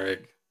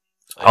generic.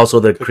 Also,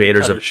 the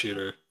creators of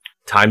shooter.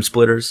 Time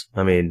Splitters.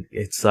 I mean,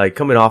 it's like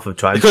coming off of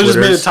Time Splitters. They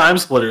Splitters. Just made a Time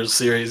Splitters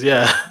series,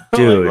 yeah.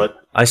 Dude, like,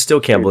 I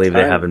still can't believe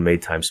they haven't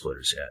made Time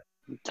Splitters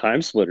yet.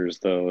 Time Splitters,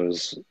 though,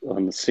 is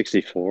on the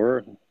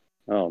 64.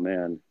 Oh,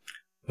 man.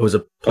 It was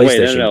a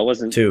PlayStation no, it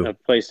wasn't 2. A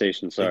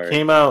PlayStation, sorry. It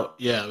came out,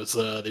 yeah, it was,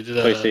 they did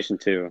a... PlayStation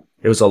 2.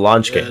 It was a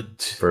launch game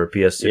for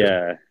PS2.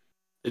 Yeah.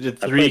 They did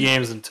 3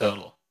 games in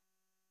total.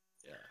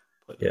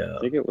 Yeah. I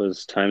think it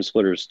was Time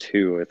Splitters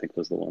 2, I think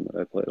was the one that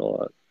I played a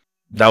lot.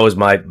 That was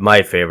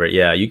my favorite.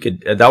 Yeah, you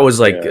could. That was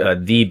like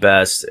the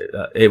best.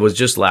 It was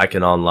just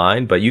lacking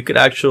online, but you could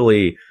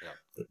actually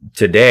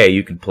today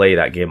you could play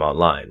that game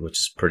online, which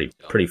is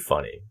pretty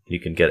funny. You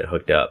can get it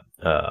hooked up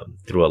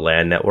through a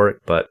LAN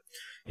network, but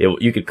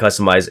you could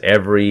customize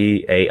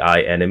every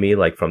AI enemy,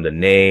 like from the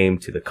name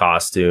to the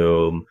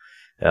costume.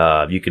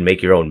 You can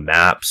make your own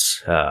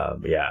maps.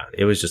 Yeah,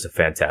 it was just a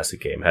fantastic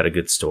game. Had a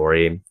good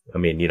story. I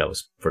mean, it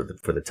was for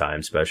the time,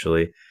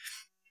 especially.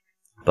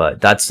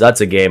 But that's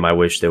a game I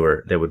wish they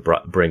would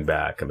bring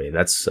back. I mean,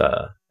 that's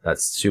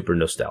super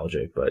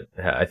nostalgic, but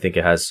I think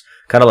it has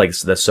kind of like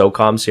the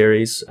SOCOM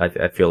series.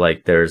 I feel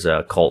like there's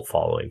a cult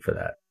following for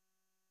that.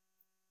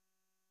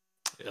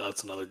 Yeah,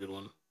 that's another good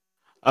one.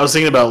 I was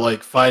thinking about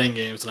like fighting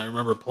games, and I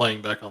remember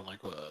playing back on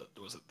like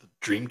was it the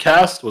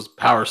Dreamcast? Was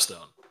Power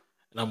Stone,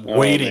 and I'm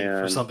waiting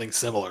for something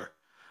similar.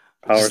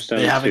 Power Stone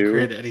 2? They haven't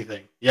created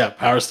anything. Yeah,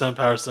 Power Stone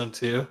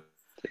 2.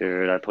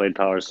 Dude, I played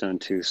Power Stone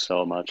 2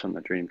 so much on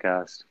the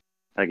Dreamcast.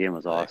 That game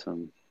was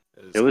awesome.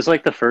 It was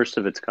like the first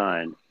of its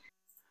kind.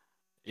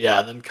 Yeah,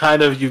 and then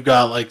kind of you've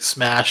got like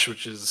Smash,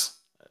 which is,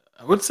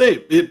 I would say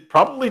it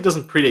probably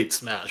doesn't predate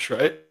Smash,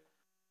 right?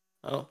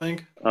 I don't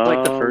think.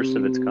 Like the first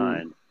of its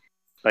kind.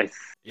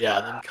 Yeah,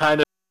 and then kind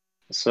of.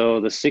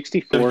 So the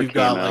 64 you've came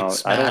got out. Like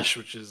Smash,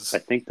 which is. I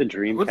think the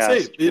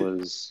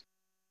Dreamcast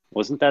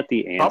wasn't that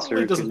the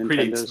answer to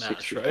Nintendo Smash,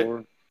 64?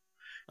 Right?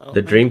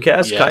 The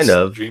Dreamcast, kind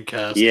of.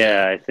 Dreamcast.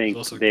 Yeah, I think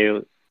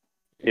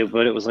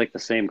but it was like the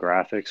same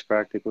graphics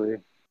practically.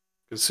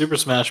 Because Super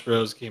Smash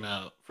Bros. Came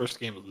out, first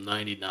game was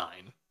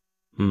 99.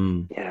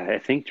 Yeah, I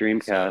think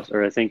Dreamcast,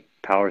 or I think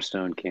Power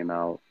Stone came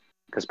out.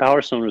 Because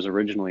Power Stone was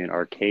originally an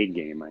arcade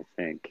game, I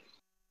think.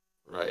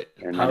 Right.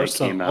 And Power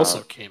Stone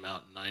also came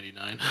out in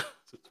 99. So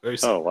it's very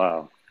similar. Oh,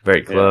 wow.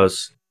 Very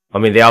close. Yeah. I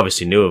mean, they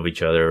obviously knew of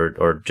each other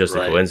or just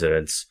a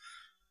coincidence.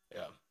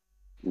 Yeah.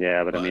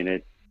 Yeah, but I mean,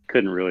 it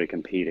couldn't really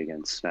compete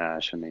against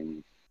Smash. I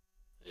mean,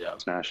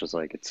 Smash was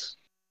like, it's,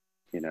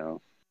 kind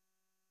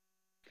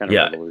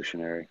of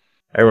revolutionary.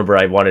 I remember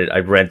I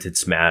rented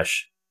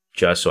Smash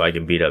just so I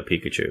can beat up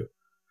Pikachu.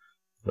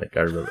 Like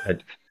I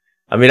remember,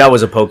 I mean, I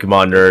was a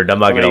Pokemon nerd. I'm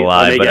not gonna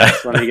lie,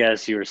 but let me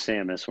guess, you were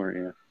Samus, weren't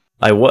you?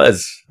 I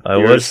was.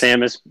 You were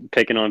Samus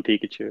picking on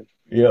Pikachu.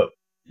 Yep.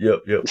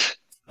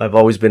 I've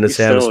always been a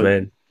Samus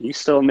man. You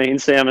still main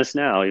Samus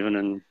now, even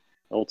in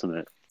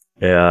Ultimate.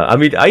 Yeah, I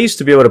mean, I used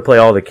to be able to play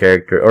all the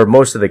characters, or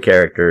most of the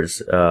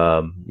characters.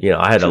 I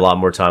had a lot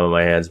more time on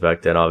my hands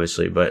back then,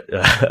 obviously, but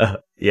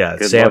yeah,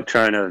 Good Sam. luck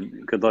trying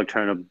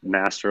to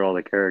master all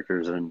the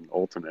characters in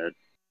Ultimate.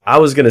 I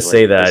was gonna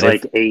say There's that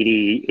like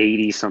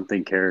 80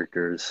 something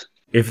characters.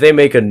 if they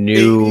make a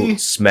new 80?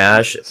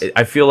 Smash,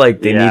 I feel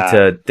like they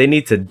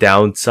need to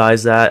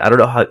downsize that. I don't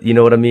know how, you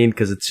know what I mean?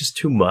 Because it's just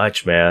too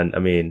much, man. I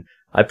mean,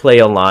 I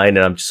play online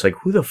and I'm just like,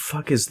 who the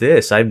fuck is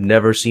this? I've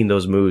never seen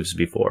those moves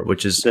before,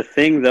 which is The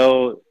thing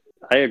though,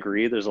 I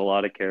agree. There's a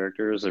lot of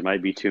characters. There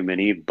might be too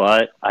many,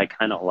 but I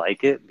kind of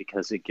like it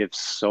because it gives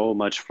so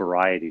much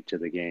variety to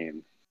the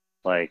game.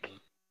 Like,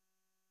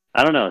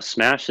 I don't know.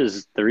 Smash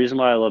is the reason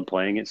why I love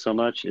playing it so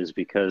much is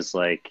because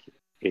like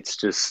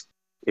it's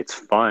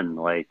fun.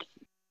 Like,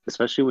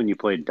 especially when you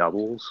play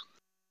doubles,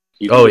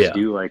 you can oh just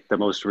yeah, do like the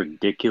most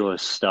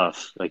ridiculous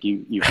stuff. Like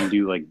you can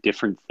do like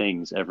different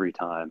things every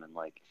time, and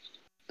like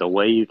the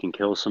way you can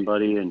kill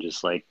somebody and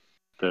just like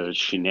the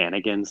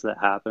shenanigans that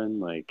happen.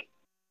 Like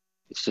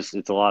it's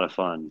a lot of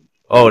fun. And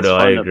oh no,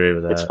 I agree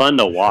with it's that. fun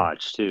to For sure.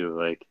 watch too.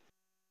 Like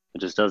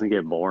it just doesn't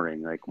get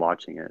boring like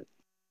watching it.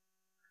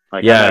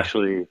 Like Yeah,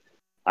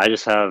 I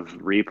just have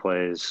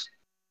replays.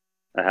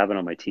 I have it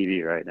on my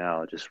TV right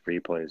now, just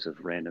replays of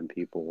random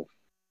people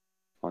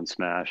on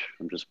Smash.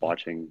 I'm just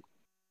watching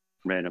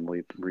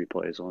randomly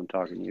replays while I'm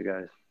talking to you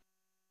guys.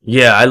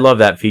 yeah, I love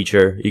that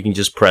feature. You can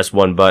just press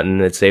one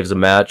button, it saves a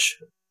match.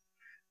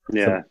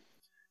 Yeah.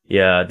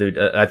 Yeah, dude.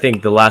 I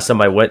think the last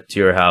time I went to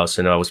your house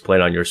and I was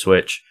playing on your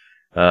Switch,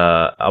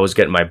 I was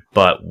getting my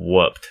butt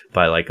whooped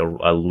by like a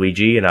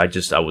Luigi, and I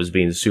was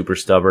being super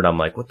stubborn. I'm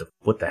like,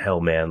 what the hell,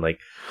 man? Like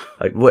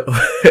what?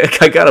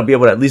 I gotta be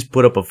able to at least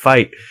put up a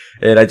fight.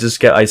 And I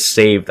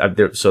saved.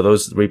 So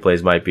those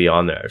replays might be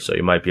on there, so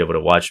you might be able to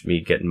watch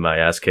me getting my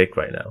ass kicked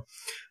right now,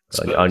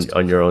 like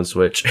on your own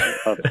Switch.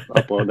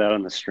 Upload that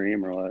on the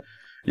stream or what?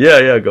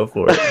 Yeah, go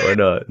for it. Why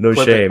not? No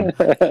Flip shame.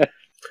 it.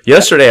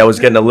 Yesterday, I was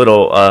getting a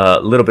little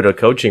bit of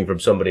coaching from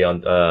somebody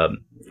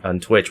on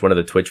Twitch. One of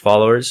the Twitch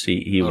followers.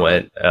 He All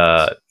went.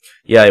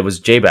 Yeah, it was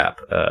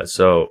JBAP.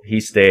 So he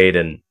stayed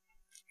and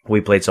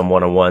we played some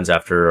one-on-ones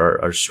after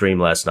our stream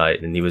last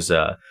night, and he was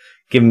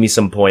giving me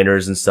some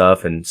pointers and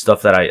stuff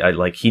that I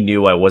like. He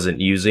knew I wasn't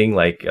using.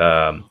 Like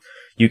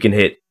you can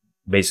hit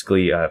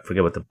basically I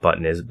forget what the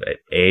button is,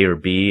 A or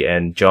B,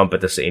 and jump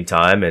at the same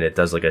time, and it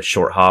does like a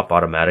short hop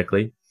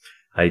automatically.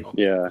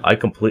 Yeah. I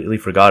completely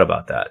forgot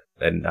about that.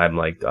 And I'm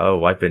like,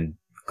 oh, I've been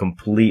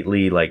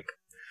completely like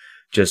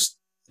just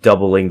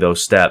doubling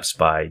those steps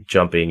by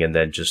jumping and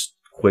then just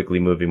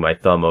quickly moving my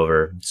thumb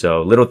over.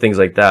 So little things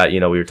like that, we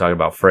were talking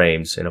about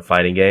frames in a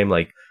fighting game,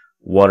 like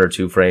 1 or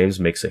 2 frames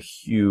makes a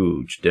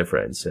huge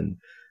difference. And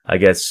I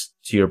guess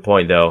to your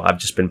point though, I've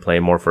just been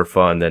playing more for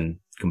fun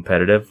than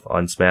competitive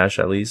on Smash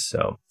at least.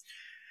 So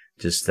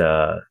just,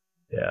 yeah,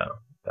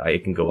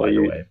 it can go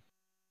either way.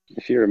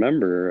 If you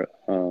remember,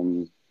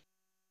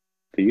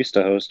 they used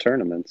to host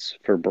tournaments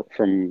for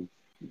Brawl.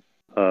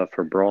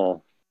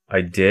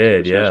 I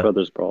did, Smash yeah.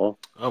 Brothers Brawl.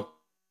 Oh,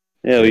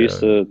 Yeah, we Yeah. used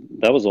to.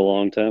 That was a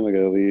long time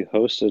ago. We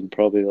hosted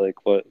probably like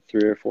 3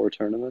 or 4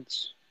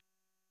 tournaments.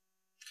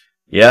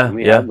 Yeah, And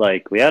we yeah.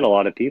 had a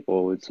lot of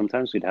people.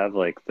 Sometimes we'd have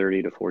like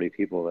 30 to 40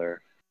 people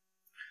there.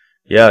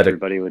 Yeah,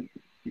 Everybody would.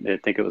 I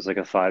think it was like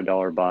a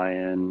 $5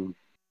 buy-in.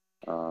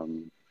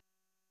 And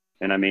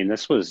I mean,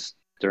 this was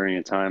during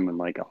a time when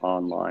like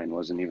online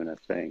wasn't even a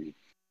thing.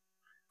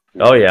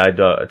 oh yeah,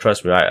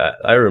 trust me,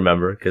 I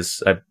remember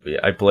because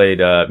I played.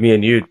 Me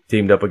and you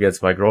teamed up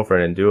against my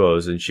girlfriend in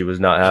duos, and she was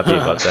not happy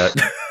about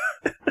that.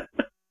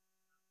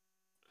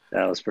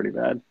 That was pretty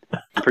bad.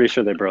 I'm pretty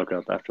sure they broke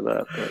up after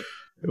that. But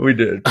We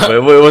did, but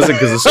it wasn't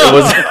because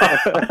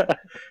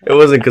it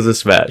wasn't because of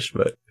Smash,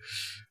 but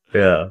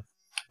yeah,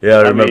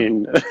 I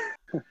remember.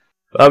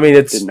 I mean,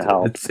 didn't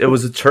help. it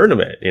was a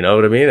tournament, you know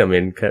what I mean? I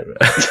mean,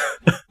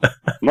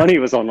 Money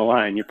was on the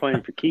line. You're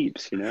playing for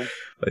keeps, I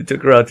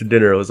took her out to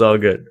dinner. It was all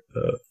good.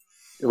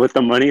 With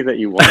the money that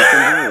you won from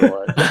her, or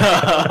what?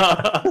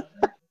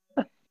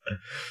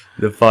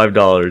 The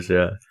 $5,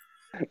 yeah.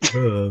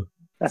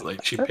 it's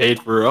like she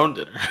paid for her own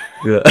dinner.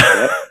 Yeah.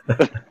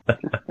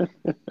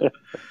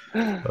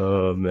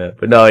 Oh man,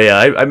 but no, yeah,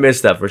 I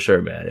miss that for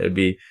sure, man. It'd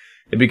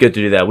be good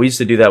to do that. We used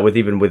to do that with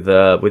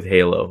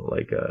Halo,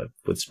 like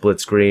with split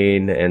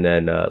screen and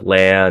then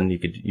LAN.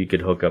 You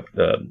could hook up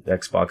the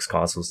Xbox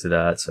consoles to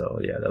that. So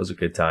yeah, that was a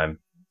good time.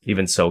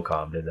 Even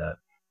SOCOM did that.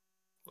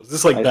 Was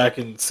this like back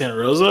in Santa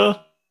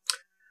Rosa?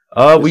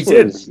 We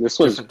did. This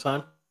was Different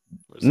time?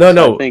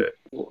 No, I think,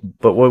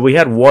 but we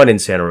had one in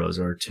Santa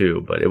Rosa or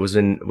two, but it was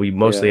we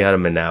mostly had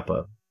them in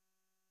Napa.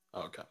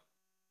 Oh, okay.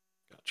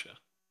 Gotcha.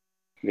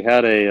 we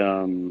had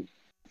I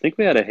think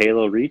we had a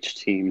Halo Reach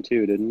team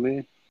too, didn't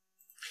we?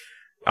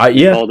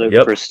 Yeah, Called it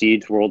yep,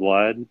 Prestige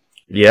Worldwide.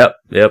 yep,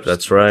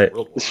 that's right.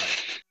 Worldwide.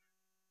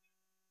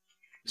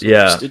 So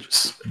Yeah.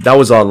 prestigious. That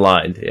was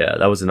online. Yeah,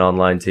 that was an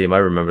online team. I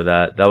remember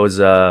that. That was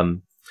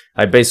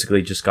I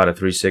basically just got a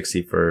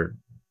 360 for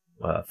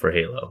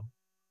Halo.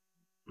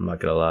 I'm not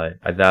gonna lie.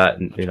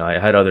 I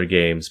had other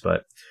games,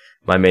 but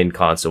my main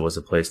console was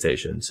a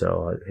PlayStation.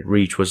 So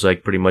Reach was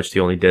like pretty much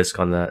the only disc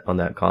on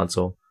that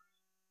console.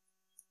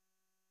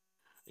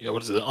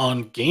 what is it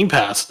on Game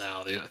Pass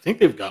now? I think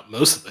they've got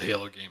most of the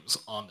Halo games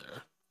on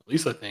there. At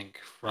least I think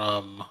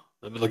from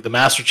like the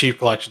Master Chief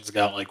Collection's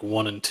got like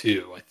 1 and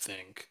 2, I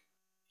think,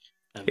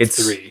 and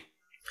It's 3.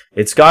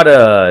 It's got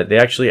they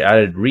actually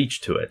added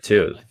Reach to it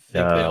too. I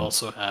think they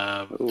also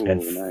have Ooh,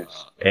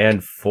 nice.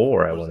 And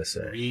 4, I what want to is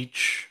it? say.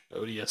 Reach,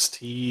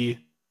 ODST.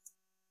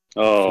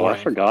 Oh, I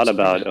Four forgot angles.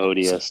 about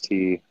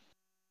ODST.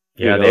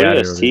 Yeah, Dude, they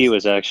added ODST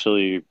was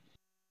actually a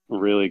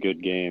really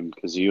good game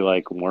because you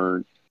like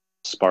weren't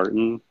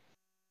Spartan,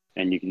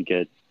 and you could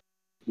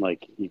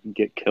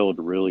get killed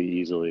really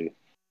easily.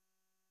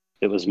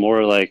 It was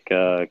more like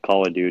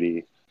Call of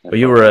Duty. But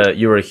you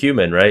were a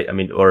human, right? I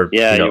mean, or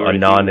Yeah, you were a a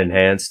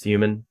non-enhanced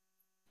human.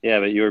 Yeah,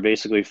 but you were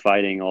basically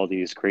fighting all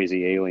these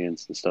crazy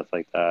aliens and stuff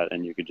like that,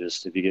 and you could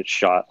just if you get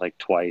shot like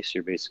twice,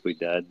 you're basically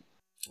dead.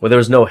 Well, there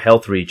was no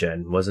health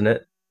regen, wasn't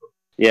it?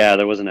 Yeah,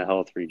 there wasn't a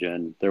health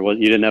regen. You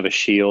didn't have a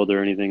shield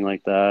or anything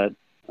like that.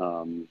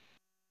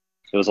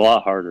 It was a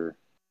lot harder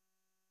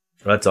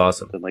That's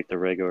awesome. than like the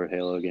regular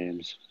Halo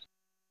games.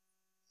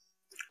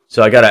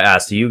 So I gotta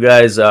ask, do you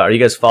guys are you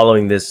guys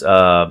following this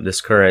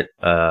current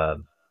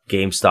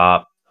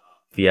GameStop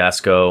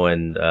fiasco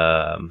and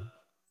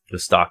the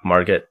stock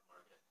market?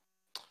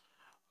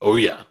 Oh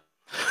yeah.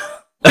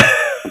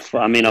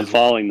 I'm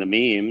following the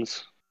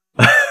memes.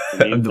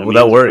 The Well, that memes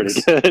are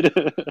works. pretty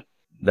good.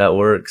 That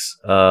works.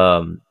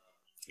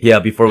 Yeah.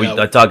 Before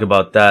I talk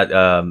about that,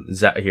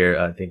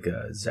 I think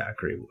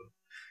Zachary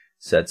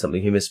said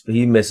something.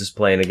 He misses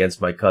playing against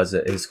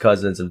his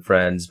cousins and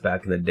friends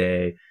back in the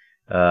day.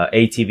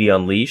 ATV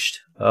Unleashed.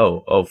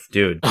 Oh,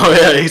 dude. Oh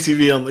yeah,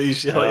 ATV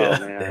Unleashed. Hell yeah.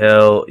 Man.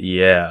 Hell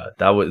yeah.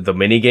 That was the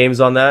mini games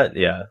on that.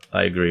 Yeah,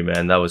 I agree,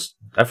 man.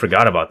 I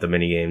forgot about the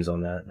mini games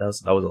on that. That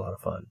was a lot of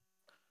fun.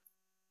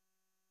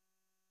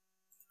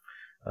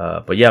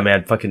 But yeah,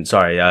 man, fucking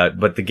sorry.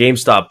 But the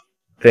GameStop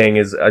thing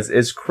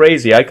is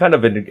crazy. I kind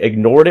of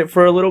ignored it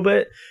for a little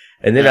bit,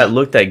 and then I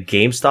looked at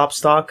GameStop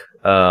stock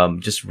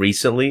just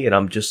recently, and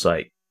I'm just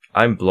like,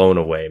 I'm blown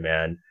away,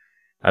 man.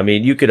 I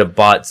mean, you could have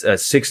bought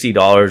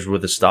 $60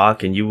 worth of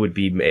stock, and you would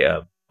be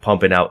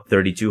pumping out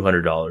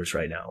 $3,200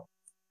 right now.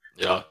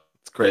 Yeah,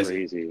 it's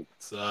crazy.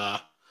 It's,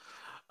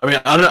 I mean,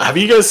 I don't know. Have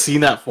you guys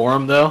seen that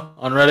forum though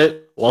on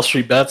Reddit, Wall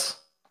Street Bets?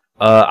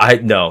 I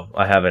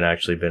haven't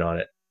actually been on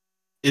it.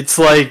 It's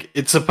like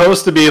it's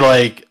supposed to be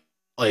like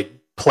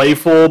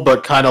playful,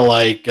 but kind of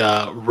like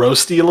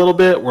roasty a little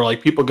bit, where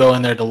like people go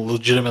in there to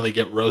legitimately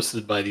get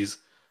roasted by these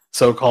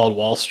so-called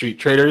Wall Street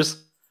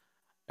traders,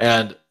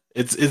 and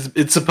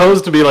it's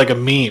supposed to be like a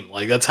meme.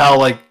 Like that's how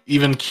like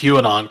even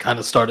QAnon kind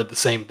of started the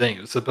same thing.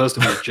 It was supposed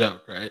to be a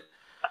joke, right?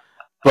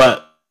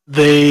 But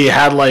they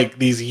had like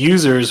these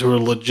users who were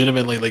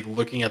legitimately like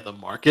looking at the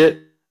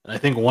market, and I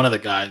think one of the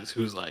guys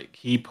who's like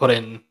he put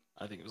in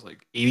I think it was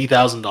like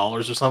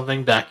 $80,000 or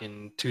something back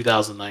in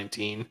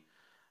 2019,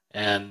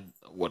 and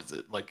what is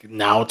it like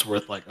now? It's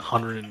worth like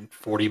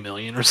 140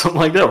 million or something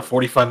like that, or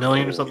 45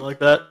 million or something like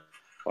that.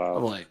 Wow.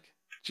 I'm like,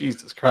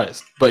 Jesus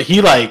Christ! But he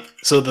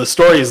so the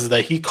story is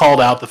that he called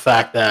out the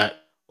fact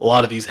that a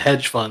lot of these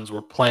hedge funds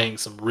were playing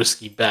some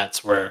risky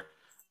bets where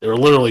they were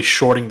literally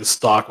shorting the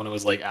stock when it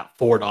was like at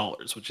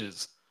 $4, which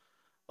is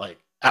like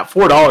at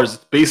 $4, it's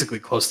basically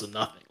close to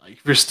nothing. Like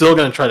if you're still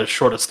gonna try to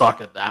short a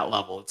stock at that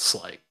level, it's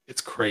like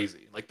it's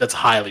crazy. Like that's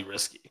highly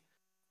risky.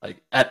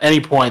 Like at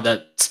any point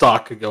that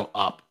stock could go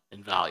up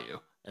in value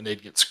and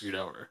they'd get screwed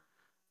over.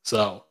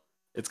 So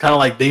it's kind of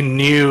like they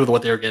knew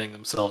what they were getting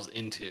themselves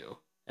into,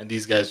 and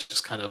these guys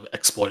just kind of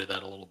exploited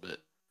that a little bit.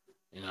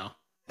 You know,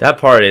 that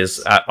part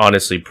is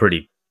honestly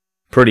pretty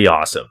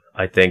awesome.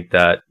 I think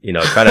that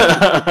kind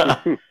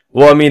of.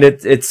 Well, I mean,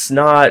 it's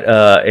not.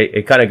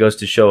 It kind of goes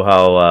to show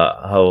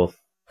how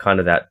kind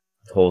of that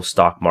whole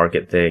stock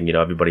market thing.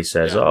 Everybody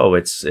says, "Oh,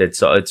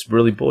 it's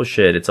really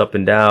bullshit. It's up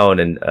and down,"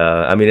 and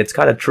I mean, it's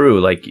kind of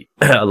true. Like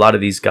a lot of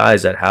these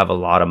guys that have a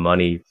lot of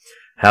money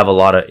have a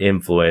lot of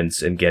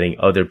influence in getting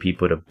other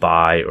people to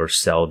buy or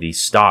sell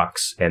these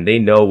stocks, and they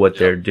know what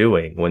they're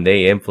doing when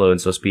they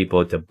influence those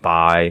people to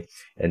buy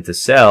and to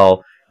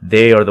sell.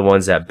 They are the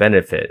ones that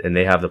benefit, and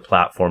they have the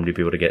platform to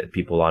be able to get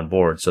people on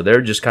board. So they're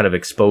just kind of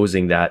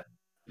exposing that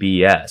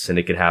BS, and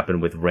it can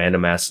happen with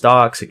random ass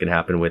stocks. It can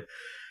happen with,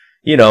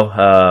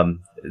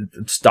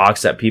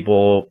 stocks that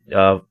people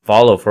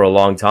follow for a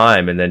long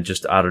time, and then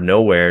just out of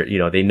nowhere,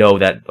 they know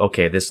that,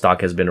 okay, this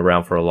stock has been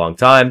around for a long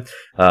time.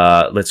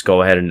 Let's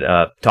go ahead and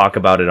talk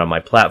about it on my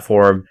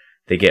platform.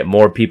 They get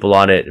more people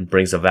on it. It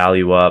brings the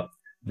value up.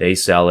 They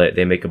sell it.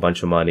 They make a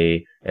bunch of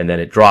money, and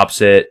then it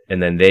drops it,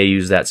 and then they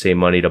use that same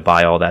money to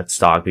buy all that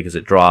stock because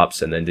it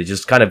drops, and then they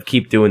just kind of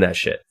keep doing that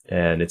shit,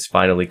 and it's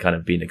finally kind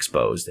of being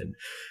exposed. And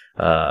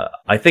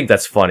I think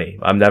that's funny.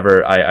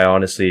 I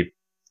honestly,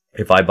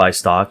 if I buy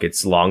stock,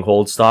 it's long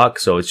hold stock,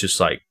 so it's just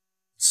like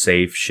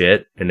safe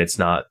shit, and it's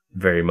not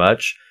very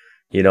much,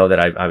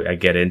 that I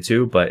get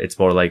into, but it's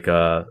more like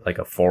a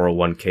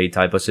 401k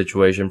type of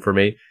situation for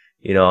me.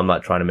 I'm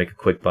not trying to make a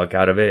quick buck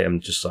out of it. I'm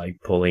just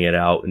like pulling it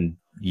out in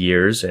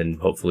years and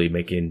hopefully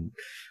making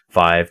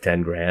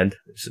 5-10 grand.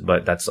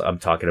 But I'm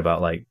talking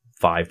about like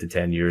 5 to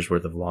 10 years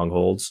worth of long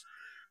holds.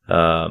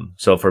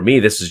 So for me,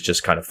 this is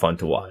just kind of fun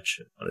to watch.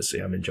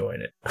 Honestly, I'm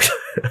enjoying it.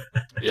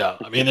 Yeah,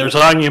 I mean, they're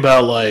talking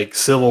about like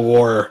Civil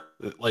War,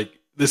 like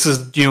this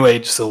is New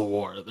Age Civil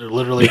War. They're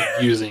literally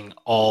using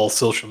all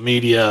social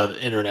media,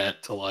 the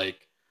internet to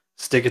like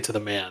stick it to the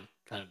man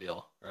kind of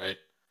deal, right?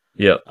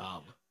 Yep.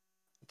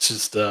 It's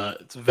just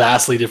it's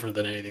vastly different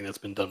than anything that's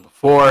been done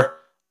before.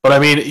 But I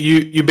mean,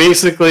 you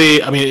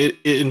basically, I mean,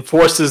 it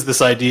enforces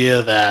this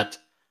idea that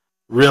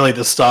really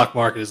the stock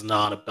market is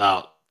not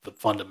about the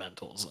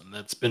fundamentals, and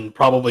that's been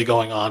probably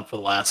going on for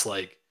the last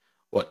like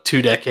what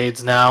 2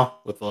 decades now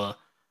with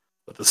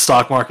the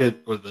stock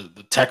market or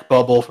the tech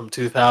bubble from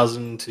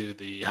 2000 to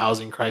the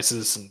housing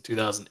crisis in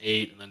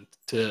 2008 and then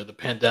to the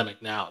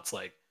pandemic now. It's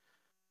like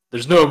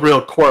there's no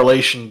real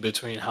correlation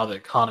between how the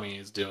economy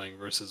is doing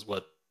versus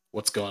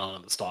what's going on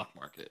in the stock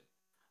market.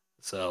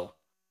 So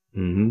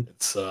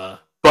it's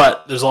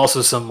but there's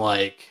also some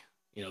like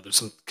there's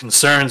some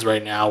concerns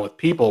right now with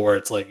people where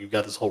it's like you've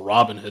got this whole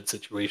Robinhood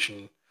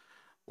situation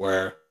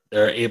where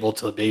they're able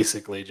to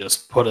basically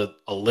just put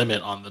a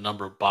limit on the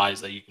number of buys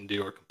that you can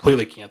do or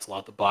completely cancel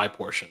out the buy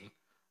portion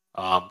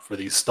for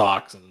these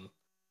stocks. And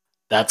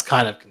that's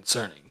kind of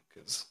concerning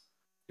because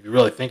if you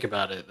really think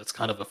about it, that's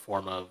kind of a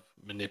form of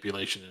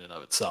manipulation in and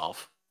of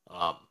itself.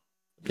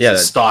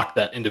 It's a stock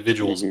that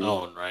individuals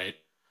own, right?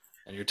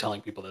 And you're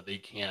telling people that they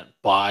can't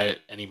buy it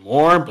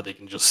anymore, but they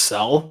can just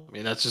sell. I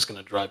mean, that's just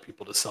going to drive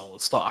people to sell the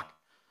stock.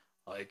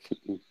 Like,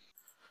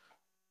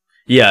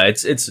 yeah,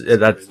 that's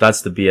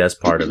the BS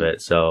part of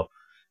it. So,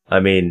 I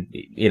mean,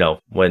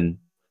 when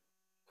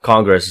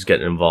Congress is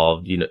getting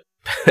involved, then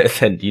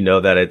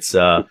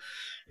that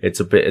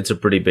it's a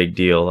pretty big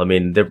deal. I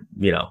mean,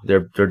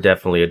 they're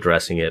definitely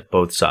addressing it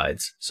both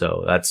sides.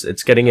 So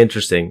it's getting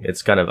interesting.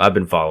 It's kind of I've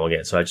been following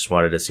it, so I just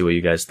wanted to see what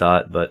you guys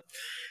thought, but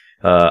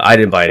I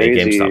didn't buy any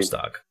GameStop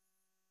stock.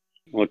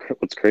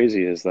 What's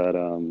crazy is that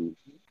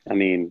I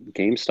mean,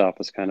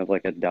 GameStop is kind of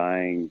like a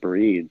dying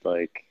breed.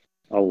 Like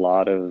a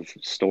lot of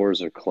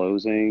stores are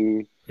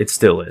closing. It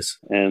still is.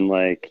 And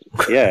like,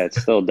 yeah,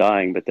 it's still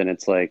dying, but then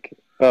it's like,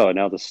 oh,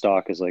 now the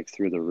stock is like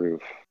through the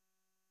roof,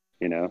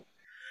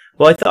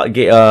 Well, I thought,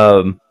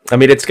 I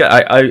mean,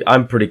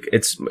 I'm pretty,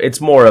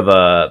 it's more of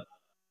a,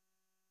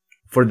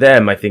 for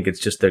them, I think it's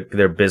just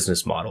their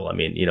business model. I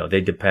mean,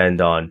 they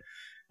depend on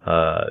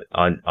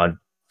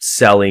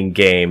selling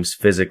games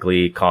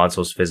physically,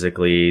 consoles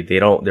physically.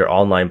 Their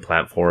online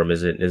platform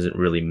isn't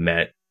really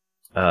meant,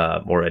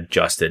 or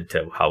adjusted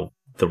to how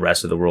the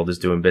rest of the world is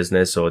doing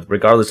business. So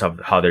regardless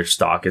of how their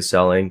stock is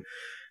selling,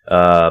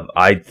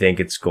 I think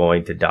it's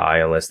going to die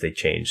unless they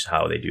change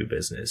how they do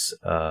business.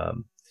 I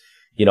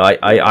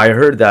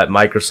heard that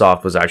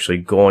Microsoft was actually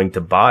going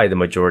to buy the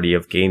majority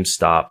of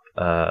GameStop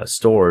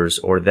stores,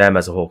 or them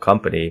as a whole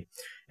company,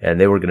 and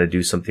they were going to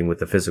do something with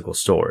the physical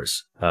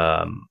stores.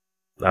 I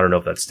don't know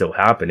if that's still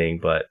happening,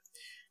 but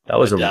that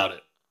was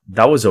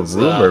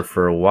rumor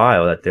for a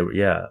while that they were,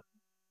 yeah.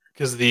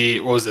 Because they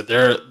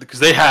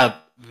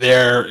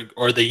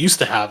used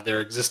to have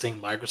their existing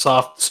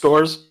Microsoft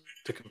stores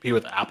to compete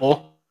with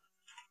Apple,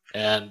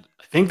 and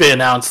I think they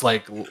announced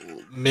like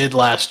mid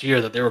last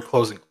year that they were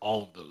closing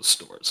all of those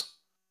stores.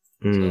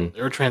 So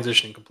they were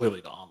transitioning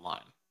completely to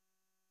online.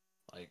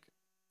 Like,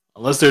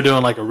 unless they're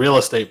doing like a real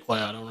estate play,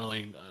 I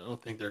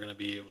don't think they're going to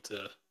be able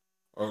to,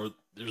 or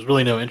there's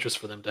really no interest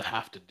for them to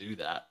have to do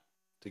that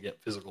to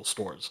get physical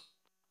stores.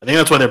 I think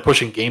that's why they're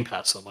pushing Game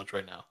Pass so much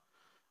right now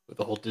with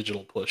the whole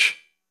digital push.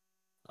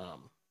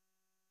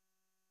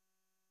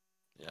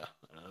 Yeah,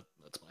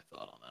 that's my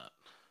thought on that.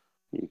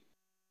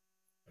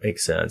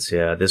 Makes sense.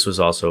 Yeah, this was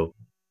also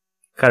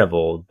kind of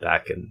old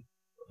back in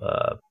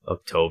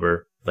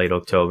late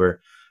October.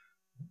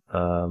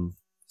 But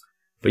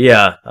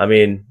yeah, I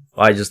mean,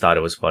 I just thought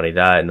it was funny,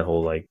 that and the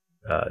whole like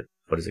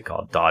what is it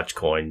called,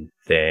 Dogecoin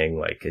thing.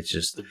 Like, it's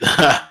just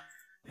that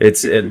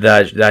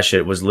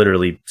shit was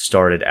literally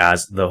started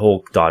as the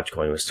whole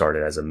Dogecoin was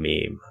started as a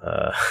meme.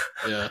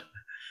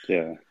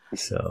 Yeah.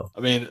 So I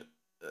mean,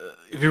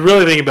 if you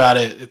really think about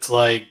it, it's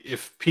like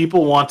if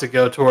people want to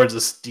go towards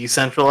this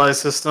decentralized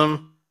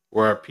system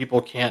where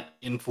people can't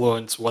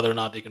influence whether or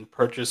not they can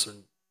purchase or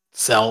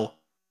sell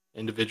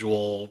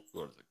individual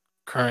or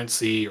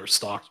currency or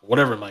stocks,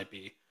 whatever it might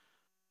be,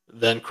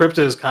 then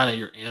crypto is kind of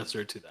your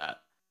answer to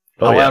that.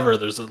 However,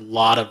 there's a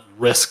lot of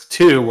risk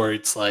too, where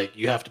it's like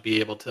you have to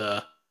be able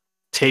to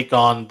take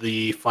on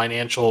the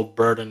financial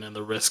burden and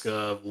the risk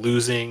of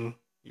losing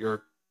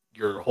your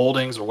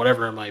holdings or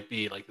whatever it might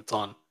be. Like it's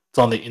on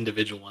the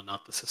individual and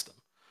not the system,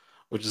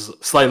 which is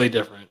slightly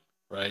different,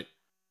 right?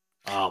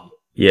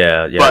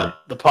 Yeah.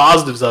 But the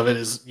positives of it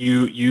is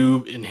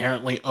you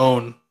inherently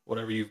own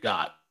whatever you've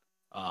got,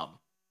 and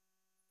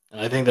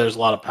I think there's a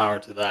lot of power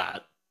to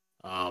that.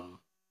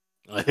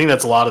 And I think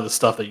that's a lot of the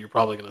stuff that you're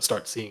probably going to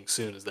start seeing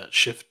soon is that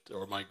shift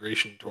or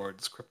migration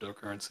towards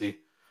cryptocurrency.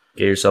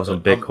 Get yourself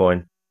some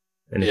Bitcoin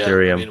and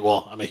Ethereum. I mean,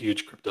 well, I'm a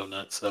huge crypto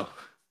nut, so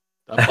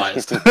I'm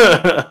biased.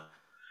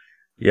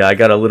 Yeah, I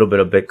got a little bit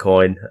of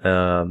Bitcoin,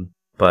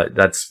 but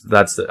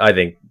that's I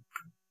think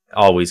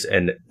always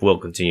and will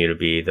continue to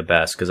be the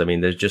best. Because I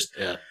mean,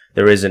 Yeah.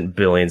 there isn't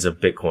billions of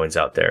Bitcoins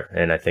out there,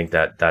 and I think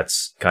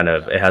that's kind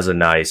of it has a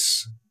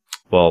nice,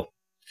 well,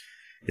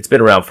 it's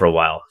been around for a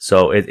while,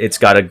 so it's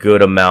got a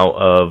good amount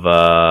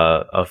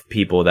of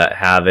people that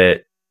have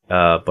it.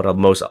 But a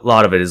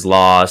lot of it is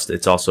lost.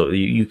 It's also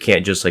you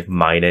can't just like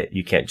mine it.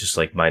 You can't just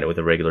like mine it with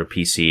a regular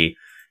PC,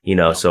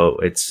 So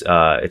it's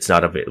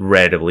not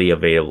readily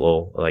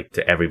available like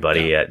to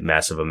everybody at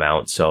massive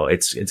amounts. So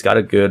it's got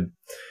a good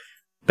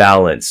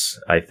balance,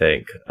 I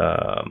think.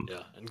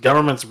 And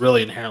governments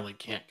really inherently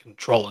can't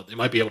control it. They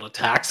might be able to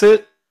tax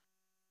it,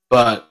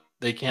 but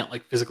they can't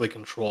like physically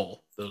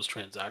control those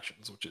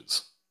transactions, which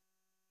is,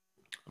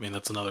 I mean,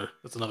 that's another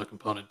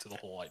component to the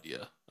whole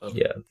idea of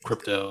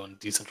crypto and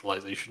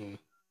decentralization.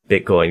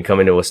 Bitcoin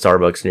coming to a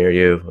Starbucks near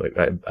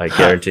you, I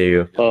guarantee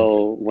you.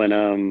 Oh,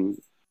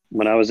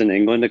 when I was in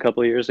England a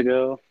couple of years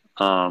ago,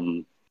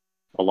 a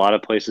lot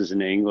of places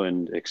in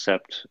England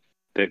accept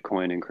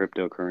Bitcoin and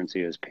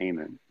cryptocurrency as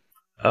payment.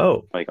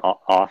 Oh, like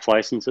off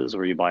licenses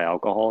where you buy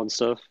alcohol and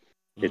stuff.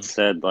 It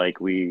said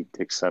like we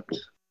accept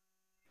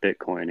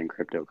Bitcoin and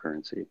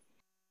cryptocurrency.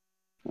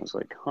 I was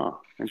like, huh,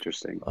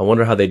 interesting. I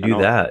wonder how they do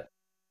that.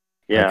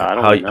 Yeah, like, I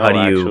don't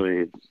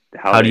know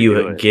how do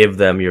you give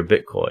them your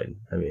Bitcoin?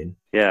 I mean,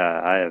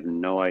 yeah, I have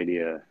no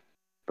idea,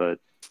 but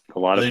a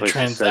lot of places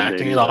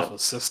transacting it off a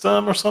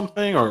system or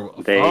something or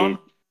a phone.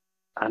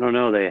 I don't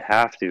know. They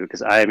have to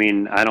because I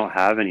mean I don't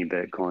have any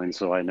Bitcoin,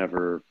 so I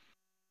never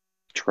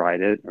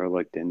tried it or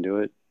looked into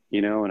it,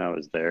 when I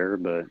was there.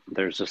 But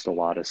there's just a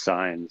lot of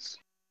signs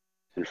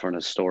in front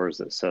of stores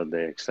that said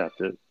they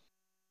accept it.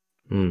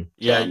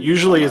 Yeah,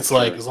 usually it's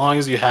like as long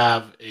as you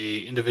have a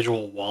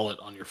individual wallet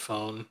on your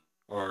phone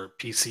or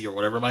PC or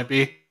whatever it might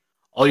be,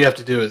 all you have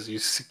to do is you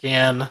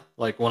scan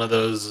like one of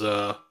those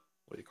what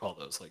do you call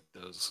those? Like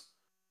those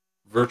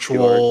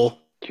virtual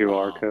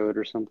QR code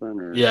or something,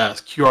 or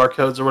QR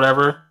codes or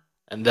whatever,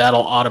 and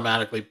that'll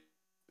automatically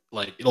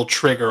like it'll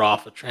trigger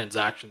off a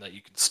transaction that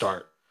you can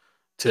start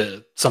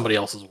to somebody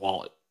else's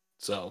wallet.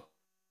 So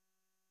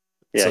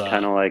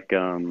kind of like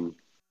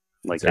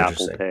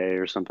Apple Pay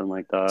or something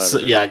like that. So,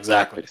 yeah,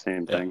 exactly. Like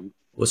same thing.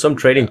 Well, some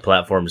trading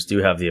platforms do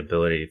have the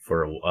ability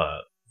for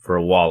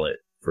a wallet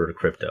for the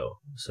crypto.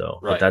 So,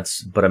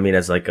 but I mean,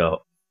 as like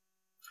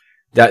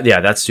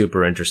that's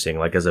super interesting.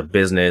 Like as a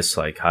business,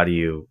 like how do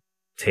you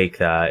take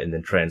that and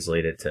then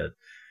translate it to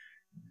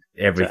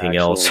everything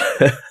else?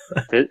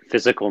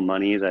 Physical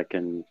money that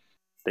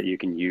you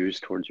can use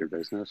towards your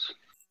business.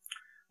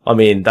 I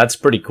mean, that's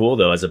pretty cool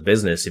though. As a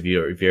business, if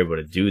you're able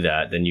to do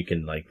that, then you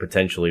can like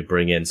potentially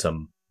bring in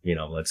some,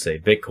 let's say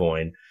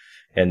Bitcoin,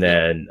 and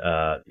then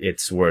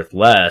it's worth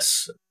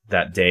less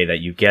that day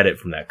that you get it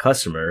from that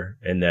customer,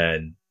 and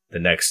then the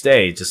next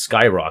day it just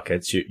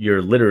skyrockets.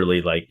 You're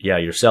literally like,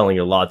 you're selling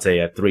your latte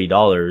at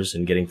 $3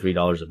 and getting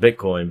 $3 of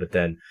Bitcoin, but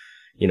then,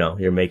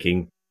 you're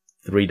making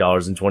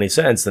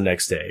 $3.20 the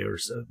next day or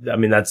so. I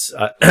mean, that's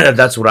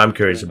what I'm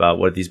curious about,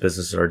 what these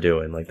businesses are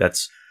doing. Like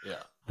that's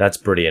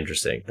pretty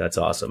interesting. That's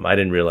awesome. I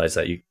didn't realize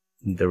that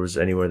there was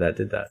anywhere that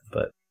did that,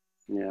 but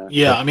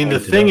yeah. I mean, the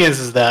thing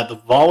is that the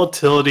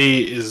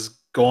volatility is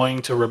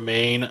going to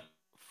remain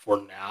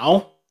for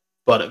now,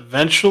 but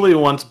eventually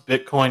once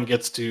Bitcoin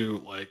gets to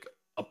like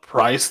a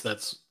price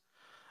that's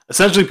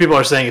essentially, people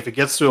are saying if it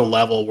gets to a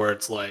level where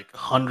it's like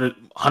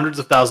hundreds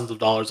of thousands of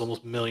dollars,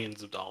 almost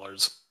millions of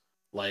dollars,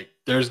 like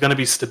there's going to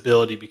be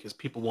stability because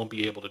people won't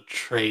be able to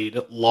trade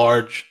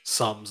large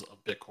sums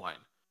of Bitcoin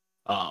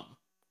all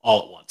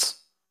at once.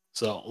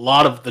 So a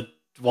lot of the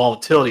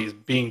volatility is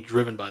being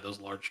driven by those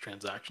large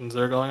transactions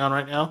that are going on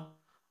right now,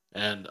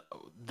 and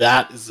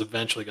that is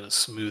eventually going to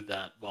smooth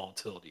that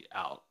volatility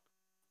out.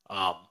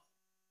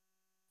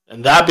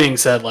 And that being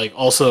said, like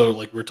also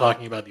like we're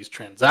talking about these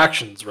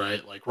transactions,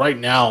 right? Like right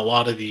now, a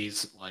lot of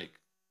these like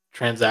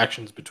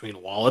transactions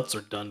between wallets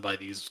are done by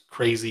these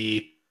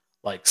crazy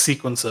like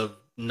sequence of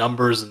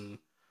numbers and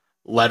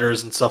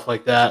letters and stuff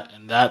like that,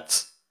 and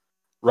that's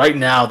right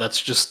now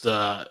that's just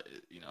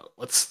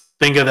let's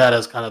think of that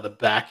as kind of the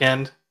back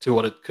end to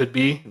what it could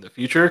be in the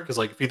future. Because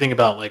like if you think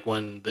about like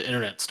when the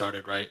internet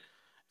started, right?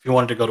 If you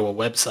wanted to go to a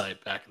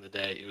website back in the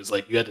day, it was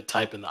like you had to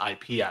type in the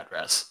IP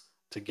address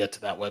to get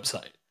to that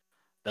website.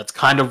 That's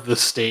kind of the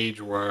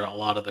stage where a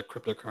lot of the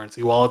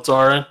cryptocurrency wallets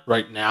are in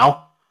right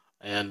now.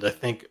 And I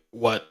think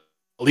at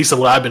least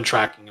what I've been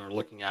tracking or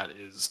looking at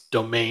is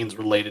domains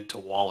related to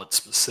wallets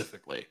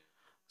specifically.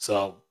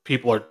 So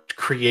people are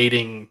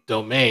creating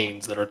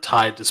domains that are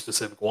tied to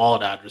specific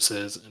wallet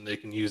addresses, and they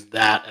can use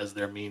that as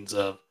their means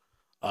of,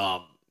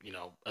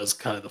 as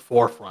kind of the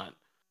forefront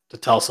to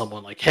tell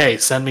someone like, hey,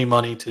 send me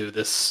money to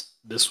this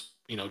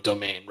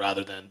domain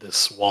rather than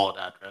this wallet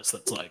address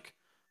that's like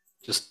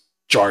just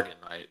jargon,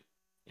 right?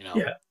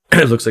 Yeah,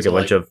 it looks like a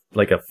bunch of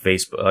like a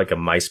Facebook, like a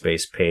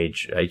MySpace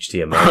page,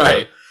 HTML.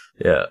 Right.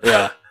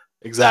 Yeah,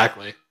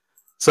 exactly.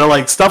 So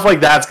like stuff like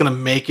that's going to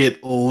make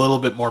it a little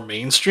bit more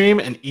mainstream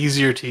and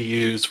easier to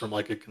use from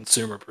like a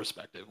consumer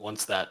perspective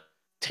once that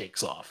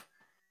takes off.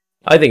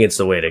 I think it's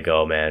the way to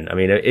go, man. I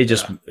mean, it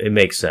just it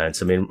makes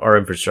sense. I mean, our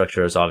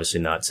infrastructure is obviously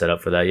not set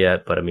up for that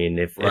yet, but I mean,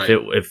 if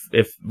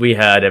we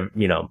had,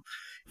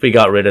 if we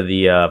got rid of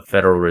the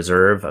Federal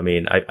Reserve, I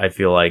mean, I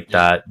feel like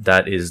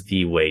that is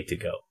the way to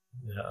go.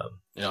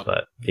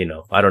 But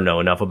I don't know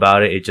enough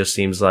about it. It just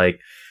seems like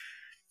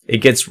it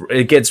gets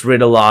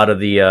rid of a lot of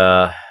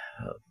the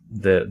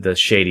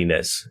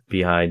shadiness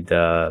behind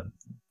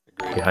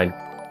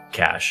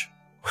cash.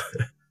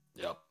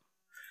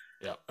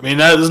 Yeah, I mean,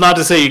 that is not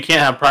to say you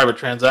can't have private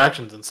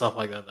transactions and stuff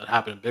like that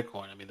happen in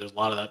Bitcoin. I mean, there's a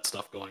lot of that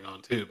stuff going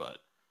on too, but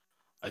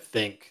I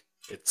think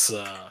it's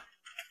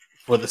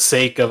for the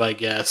sake of, I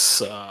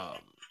guess,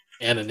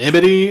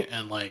 anonymity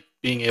and like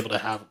being able to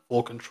have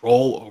full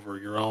control over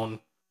your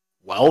own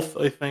wealth.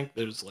 I think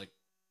there's a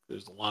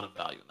lot of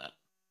value in that.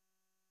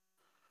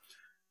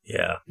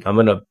 Yeah, I'm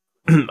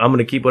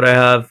gonna keep what I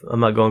have.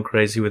 I'm not going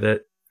crazy with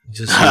it.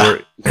 Just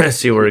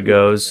see where it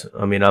goes.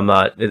 I mean,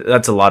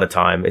 that's a lot of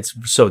time. It's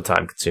so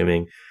time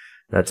consuming.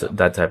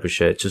 That type of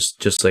shit.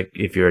 Just like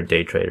if you're a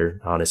day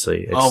trader,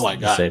 honestly. It's oh my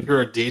god, if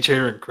you're a day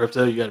trader in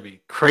crypto, you got to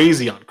be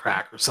crazy on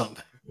crack or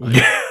something.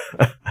 Like,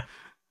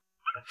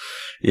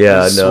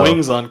 yeah,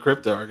 swings on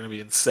crypto are going to be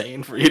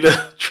insane for you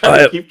to try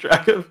to keep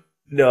track of.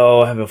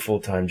 No, I have a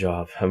full-time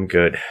job. I'm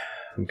good.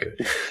 I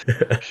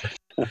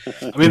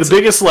mean, the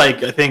biggest I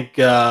think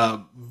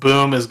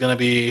boom is going to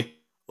be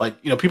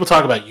people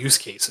talk about use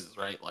cases,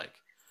 right? Like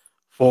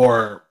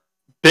for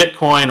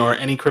Bitcoin or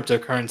any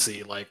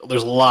cryptocurrency,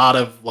 there's a lot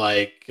of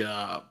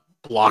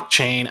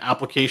blockchain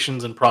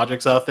applications and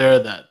projects out there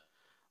that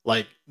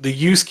the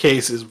use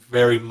case is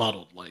very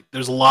muddled.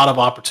 There's a lot of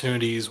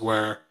opportunities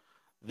where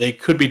they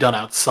could be done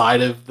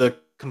outside of the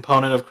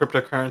component of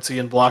cryptocurrency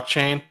and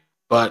blockchain,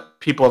 but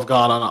people have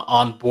gone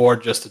on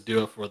board just to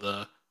do it for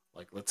the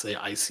let's say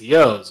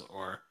ICOs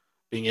or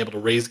being able to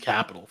raise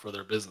capital for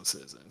their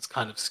businesses, and it's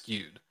kind of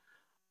skewed.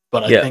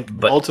 But I think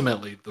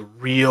ultimately the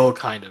real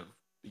kind of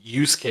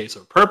use case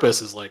or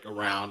purpose is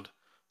around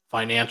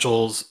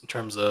financials in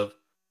terms of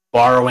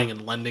borrowing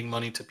and lending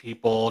money to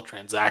people,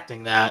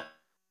 transacting that,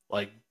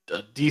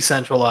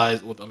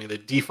 decentralized. I mean, the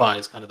DeFi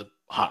is kind of the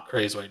hot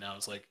craze right now.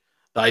 It's the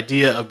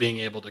idea of being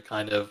able to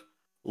kind of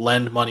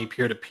lend money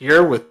peer to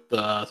peer with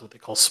what they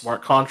call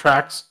smart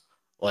contracts.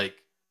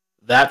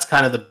 That's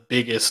kind of the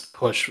biggest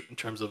push in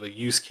terms of a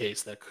use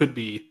case that could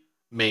be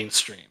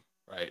mainstream,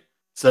 right?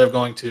 Instead of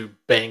going to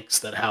banks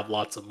that have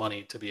lots of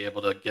money to be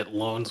able to get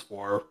loans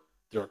for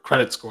their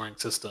credit scoring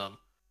system,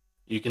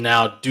 you can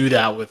now do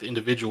that with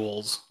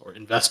individuals or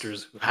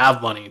investors who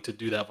have money to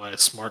do that via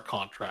smart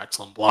contracts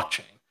on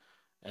blockchain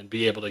and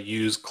be able to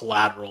use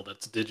collateral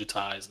that's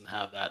digitized and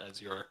have that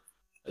as your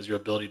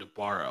ability to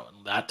borrow.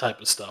 And that type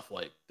of stuff,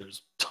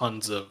 there's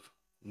tons of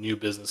new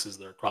businesses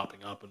that are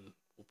cropping up and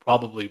will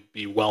probably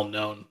be well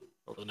known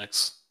over the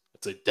next,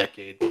 let's say,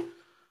 decade.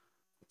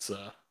 It's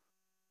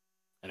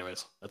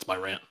anyways, that's my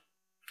rant.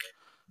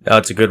 No,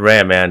 it's a good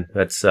rant, man.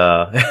 That's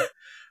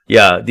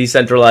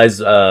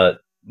decentralized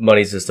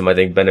money system, I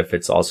think,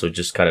 benefits also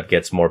just kind of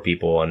gets more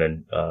people on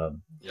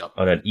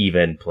an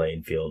even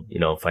playing field,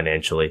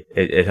 financially.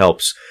 It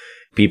helps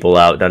people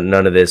out.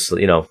 None of this,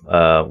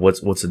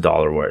 what's a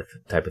dollar worth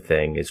type of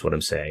thing is what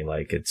I'm saying.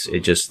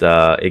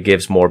 It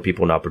gives more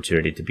people an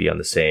opportunity to be on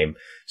the same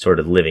sort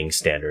of living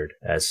standard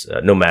as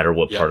no matter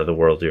what part of the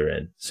world you're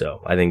in.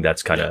 So I think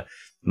that's kind of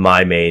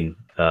my main,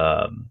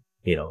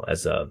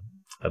 as a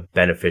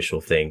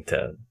beneficial thing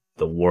to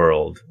the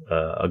world,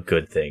 a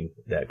good thing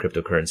that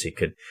cryptocurrency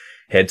could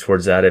head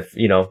towards that. If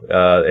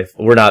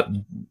we're not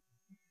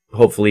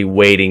hopefully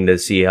waiting to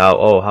see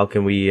how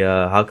can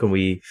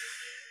we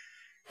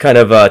kind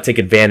of take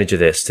advantage of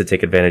this, to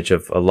take advantage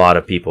of a lot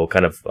of people.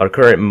 Kind of our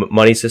current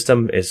money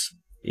system is,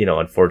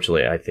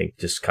 unfortunately, I think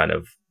just kind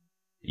of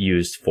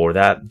used for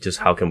that. Just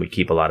how can we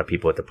keep a lot of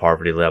people at the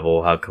poverty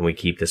level? How can we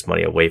keep this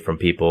money away from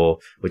people?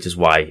 Which is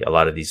why a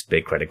lot of these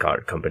big credit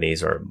card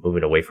companies are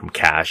moving away from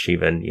cash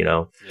even,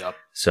 Yep.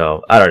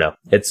 So I don't know.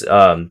 It's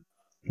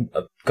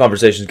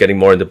conversation's getting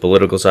more in the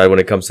political side when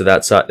it comes to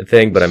that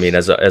thing. But I mean,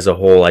 as a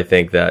whole, I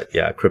think that,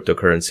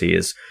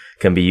 cryptocurrency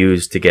can be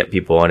used to get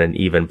people on an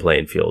even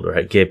playing field,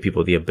 or give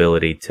people the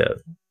ability to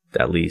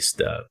at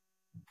least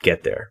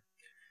get there.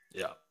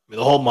 Yeah. I mean,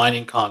 the whole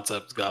mining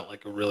concept's got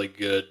a really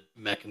good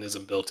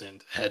mechanism built in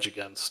to hedge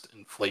against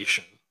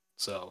inflation.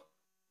 So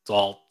it's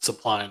all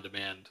supply and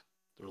demand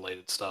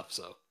related stuff.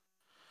 So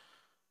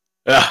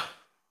yeah,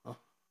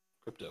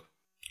 crypto.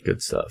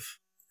 Good stuff.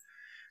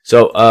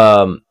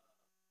 So,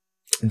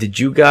 did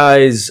you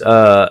guys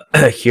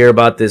hear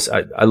about this?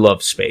 I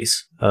love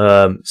space.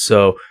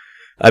 So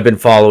I've been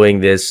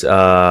following this.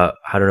 I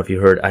don't know if you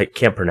heard. I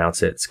can't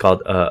pronounce it. It's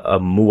called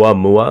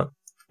Oumuamua.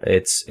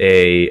 It's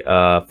a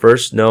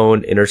first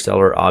known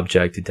interstellar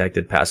object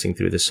detected passing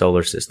through the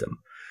solar system.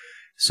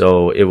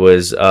 So it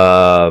was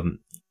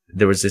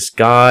there was this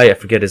guy, I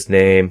forget his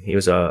name. He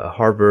was a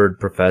Harvard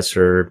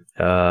professor.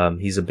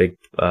 He's a big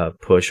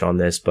push on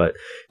this, but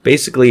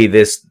basically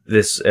this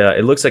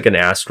it looks like an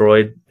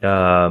asteroid,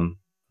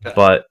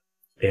 but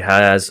it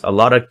has a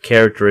lot of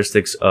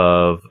characteristics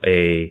of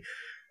a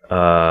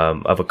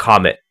of a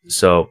comet.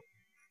 So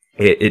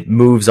it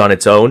moves on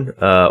its own,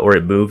 or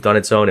it moved on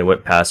its own. It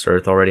went past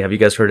Earth already. Have you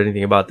guys heard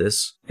anything about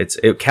this?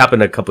 It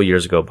happened a couple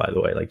years ago, by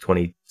the way, like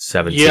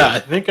 2017. Yeah, I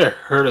think I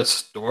heard a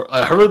story.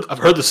 I've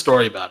heard the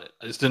story about it.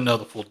 I just didn't know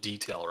the full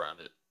detail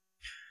around it.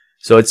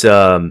 So it's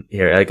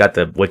here, I got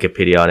the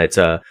Wikipedia on it. It's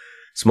a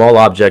small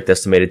object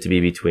estimated to be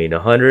between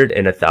 100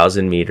 and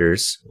 1,000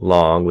 meters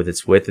long, with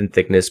its width and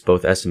thickness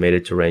both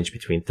estimated to range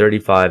between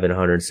 35 and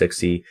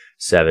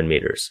 167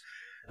 meters.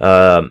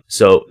 I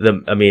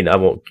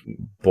won't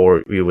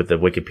bore you with the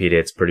Wikipedia.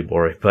 It's pretty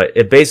boring, but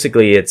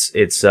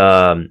it's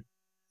got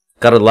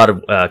a lot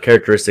of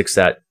characteristics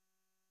that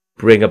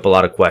bring up a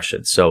lot of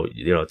questions. So,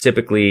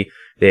 typically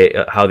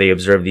how they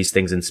observe these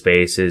things in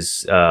space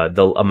is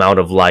the amount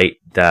of light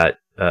that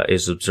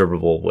is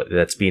observable,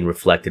 that's being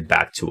reflected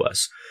back to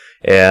us.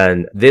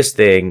 And this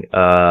thing,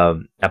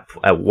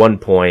 at one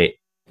point,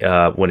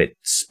 when it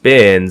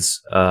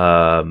spins,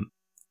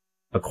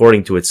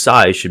 according to its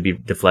size, should be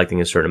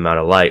deflecting a certain amount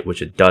of light,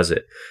 which it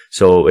doesn't.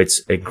 So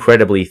it's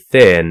incredibly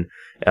thin.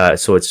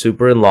 So it's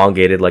super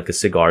elongated, like a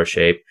cigar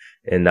shape,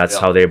 and that's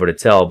how they're able to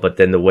tell. But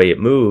then the way it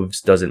moves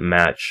doesn't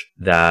match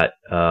that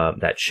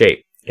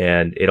shape,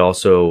 and it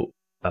also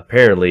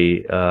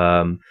apparently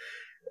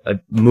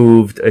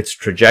moved its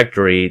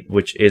trajectory,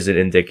 which isn't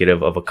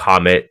indicative of a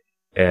comet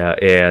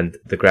and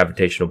the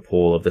gravitational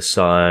pull of the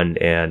sun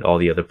and all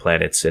the other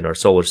planets in our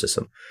solar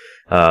system.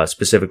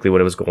 Specifically,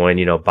 when it was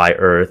going, by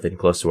Earth and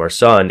close to our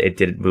sun, it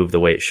didn't move the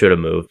way it should have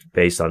moved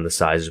based on the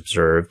size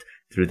observed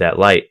through that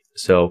light.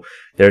 So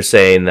they're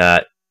saying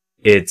that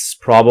it's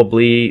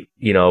probably,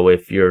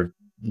 if you're,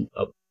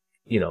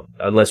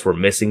 unless we're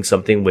missing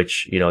something,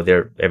 which,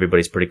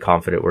 everybody's pretty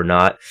confident we're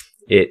not,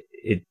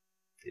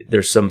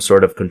 there's some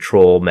sort of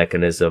control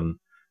mechanism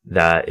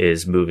that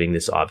is moving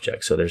this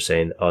object. So they're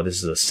saying, oh,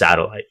 this is a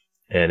satellite,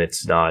 and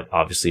it's not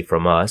obviously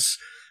from us,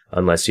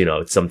 unless,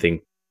 it's something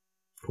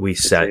we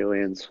set.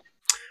 Aliens.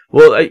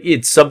 Well,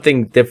 it's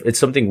something it's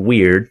something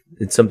weird.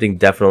 It's something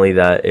definitely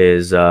that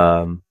is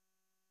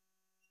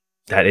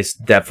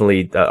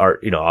definitely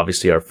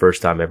obviously our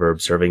first time ever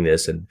observing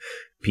this, and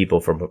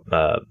people from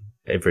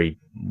every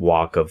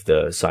walk of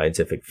the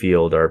scientific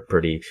field are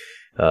pretty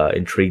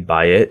intrigued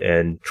by it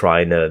and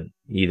trying to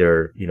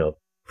either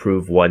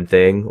prove one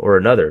thing or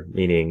another,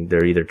 meaning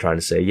they're either trying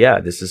to say, yeah,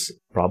 this is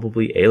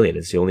probably alien.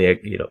 It's the only,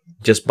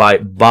 just by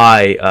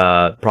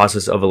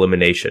process of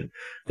elimination,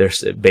 they're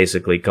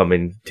basically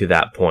coming to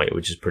that point,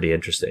 which is pretty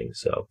interesting.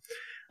 So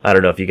I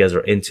don't know if you guys are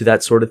into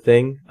that sort of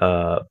thing,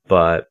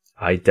 but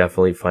I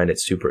definitely find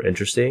it super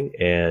interesting,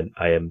 and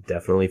I am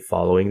definitely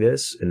following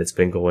this, and it's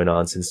been going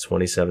on since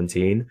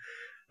 2017.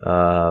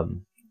 So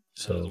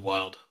it's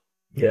wild.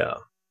 Yeah.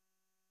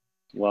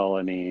 Well,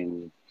 I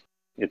mean,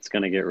 it's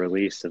going to get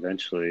released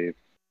eventually,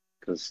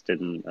 because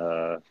didn't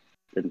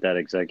that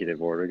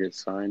executive order get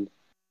signed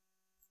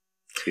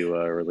to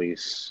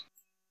release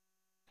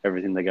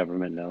everything the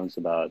government knows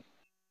about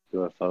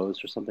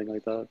UFOs or something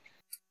like that?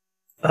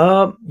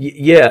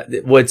 Yeah.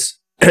 It's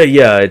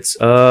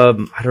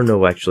I don't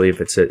know actually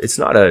if it's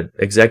not a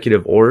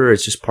executive order.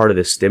 It's just part of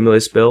the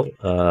stimulus bill.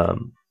 Here,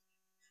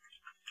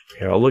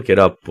 I'll look it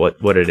up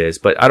what it is,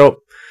 but I don't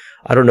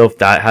know if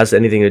that has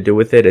anything to do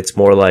with it. It's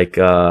more like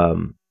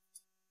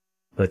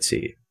let's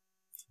see.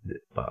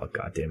 Oh,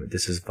 God damn it.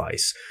 This is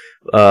Vice.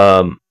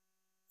 In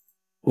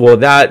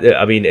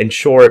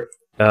short,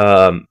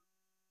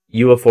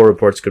 UFO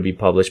reports could be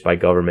published by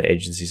government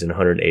agencies in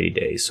 180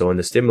 days. So in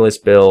the stimulus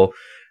bill,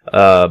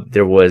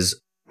 there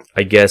was,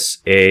 I guess,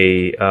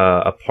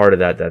 a part of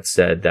that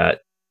said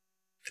that,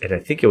 and I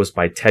think it was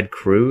by Ted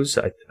Cruz.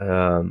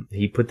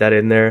 He put that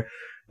in there,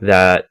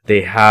 that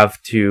they have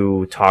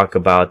to talk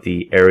about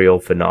the aerial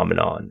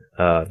phenomenon,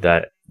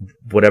 that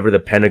whatever the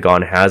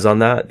Pentagon has on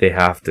that, they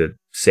have to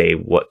say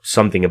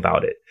something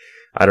about it.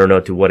 I don't know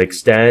to what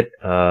extent.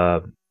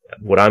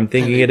 What I'm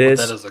thinking it is.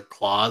 That as a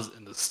clause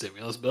in the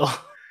stimulus bill.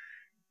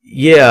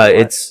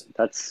 Yeah,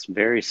 that's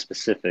very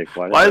specific.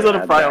 Why is that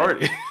a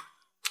priority?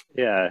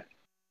 Yeah,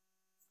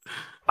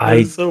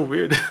 it's so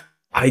weird.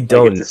 I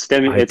don't. It's a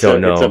know. It's a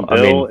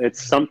bill.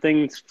 It's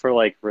something for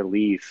like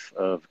relief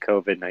of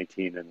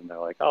COVID-19, and they're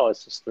like, "Oh,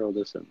 let's just throw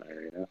this in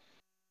there."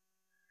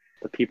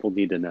 The people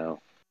need to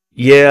know.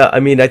 Yeah,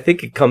 I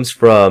think it comes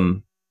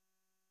from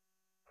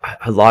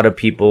a lot of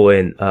people,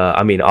 and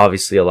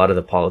obviously a lot of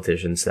the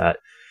politicians that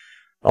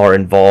are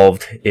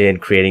involved in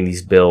creating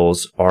these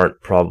bills aren't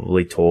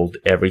probably told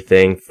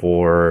everything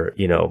for,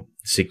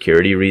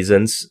 security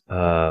reasons.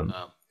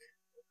 No.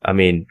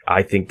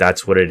 I think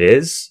that's what it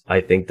is.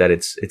 I think that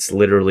it's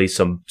literally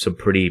some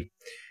pretty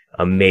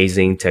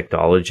amazing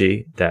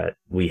technology that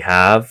we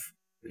have,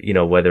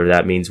 whether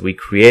that means we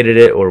created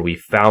it or we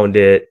found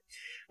it,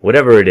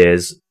 whatever it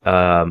is,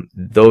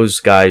 those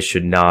guys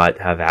should not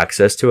have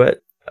access to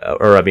it.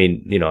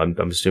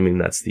 I'm assuming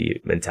that's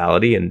the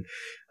mentality, and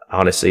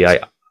honestly,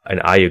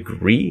 I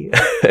agree.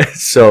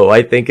 So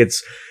I think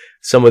it's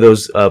some of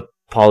those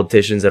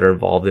politicians that are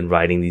involved in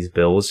writing these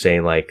bills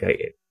saying like,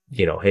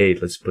 hey,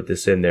 let's put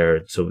this in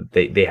there. So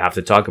they have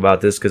to talk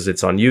about this because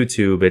it's on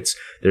YouTube.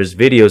 There's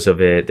videos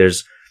of it.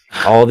 There's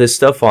all this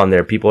stuff on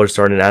there. People are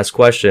starting to ask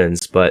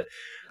questions, but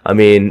I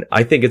mean,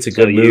 I think it's a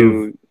good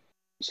move.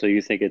 So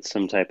you think it's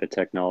some type of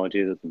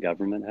technology that the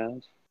government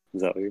has?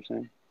 Is that what you're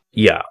saying?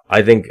 Yeah,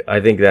 I think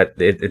that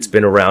it's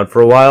been around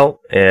for a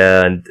while,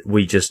 and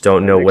we just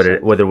don't know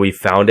whether we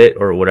found it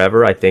or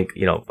whatever. I think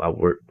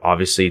we're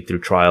obviously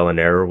through trial and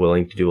error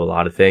willing to do a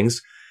lot of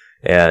things,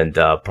 and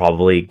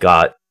probably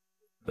got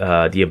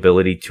the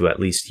ability to at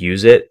least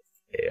use it,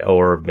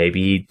 or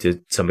maybe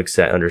to some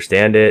extent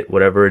understand it,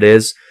 whatever it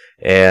is.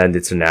 And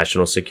it's a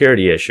national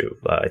security issue.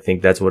 I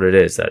think that's what it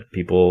is. That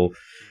people,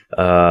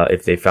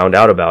 if they found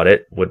out about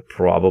it, would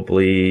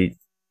probably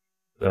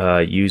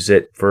use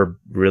it for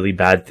really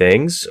bad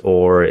things,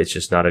 or it's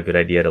just not a good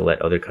idea to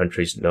let other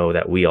countries know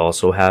that we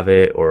also have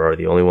it or are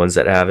the only ones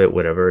that have it,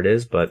 whatever it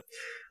is. But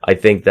I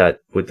think that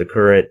with the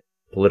current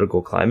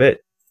political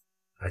climate,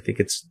 I think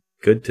it's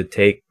good to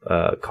take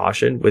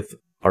caution with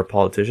our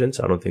politicians.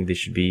 I don't think they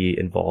should be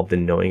involved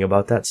in knowing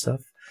about that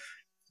stuff.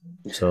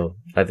 So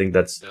I think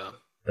that's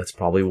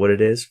probably what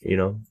it is,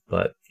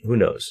 but who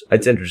knows?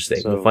 It's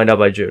interesting. We'll find out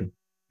by June.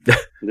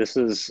 This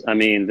is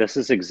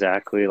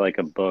exactly like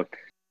a book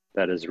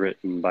that is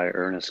written by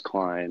Ernest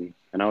Cline,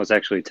 and I was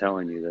actually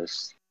telling you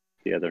this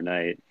the other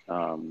night.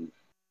 The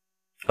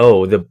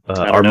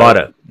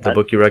Armada, the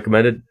book you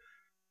recommended?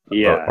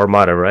 Yeah.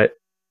 Armada, right?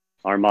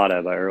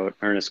 Armada by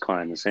Ernest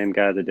Cline, the same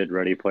guy that did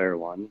Ready Player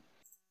One.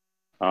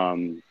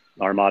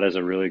 Armada is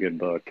a really good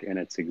book, and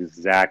it's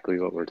exactly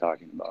what we're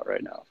talking about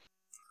right now.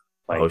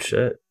 Oh,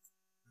 shit.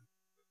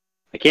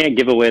 I can't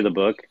give away the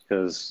book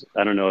because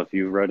I don't know if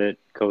you read it,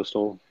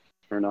 Coastal,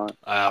 or not.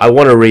 I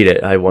want to read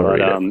it.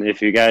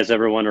 If you guys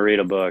ever want to read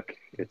a book,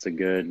 it's a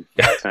good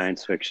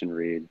science fiction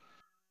read.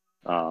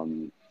 I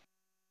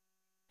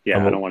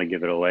don't want to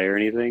give it away or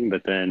anything,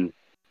 but then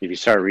if you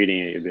start reading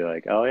it, you'll be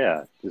like, oh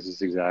yeah, this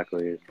is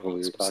exactly what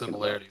we were talking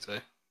similarities,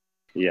 about.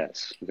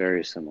 Yes,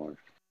 very similar.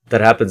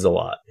 That happens a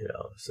lot,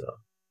 so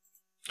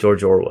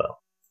George Orwell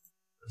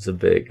is a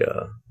big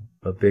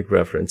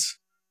reference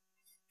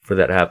for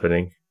that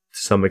happening to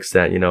some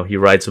extent. He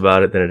writes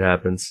about it, then it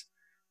happens.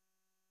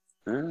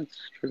 That's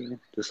true.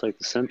 Just like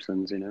The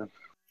Simpsons,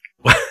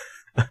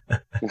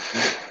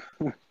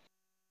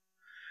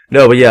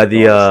 No, but yeah,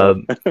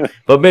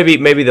 but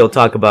maybe they'll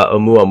talk about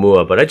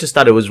Oumuamua. But I just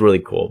thought it was really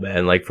cool,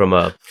 man. Like from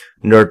a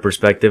nerd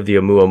perspective, the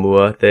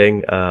Oumuamua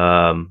thing.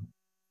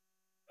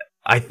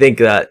 I think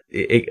that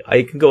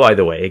it can go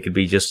either way. It could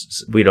be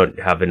just we don't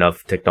have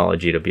enough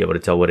technology to be able to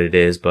tell what it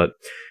is. But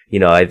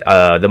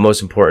the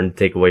most important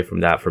takeaway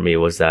from that for me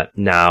was that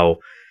now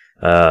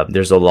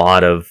there's a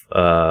lot of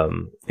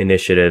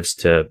initiatives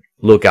to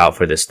look out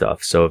for this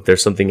stuff. So if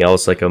there's something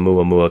else like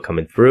Oumuamua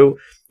coming through,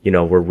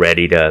 we're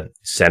ready to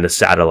send a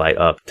satellite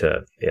up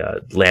to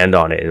land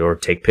on it or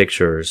take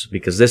pictures,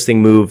 because this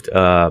thing moved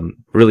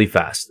really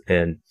fast.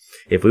 And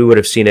if we would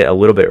have seen it a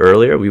little bit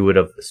earlier, we would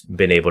have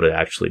been able to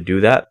actually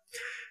do that.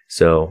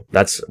 So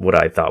that's what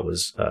I thought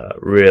was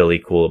really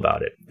cool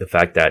about it. The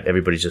fact that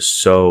everybody's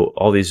just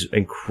all these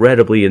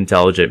incredibly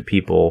intelligent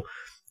people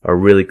are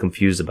really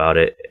confused about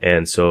it.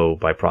 And so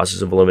by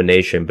process of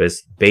elimination,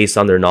 based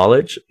on their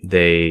knowledge,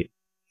 they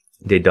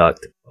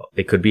deduct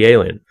it could be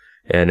alien.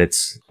 And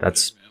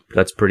that's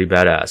pretty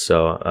badass.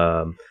 So,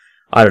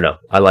 I don't know.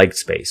 I like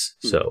space.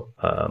 So,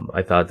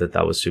 I thought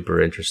that was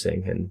super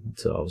interesting. And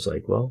so I was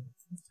like, well,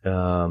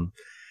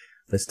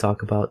 let's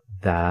talk about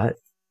that.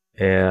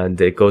 And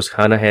it goes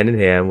kind of hand in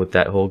hand with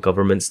that whole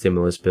government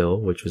stimulus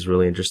bill, which was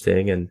really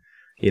interesting. And,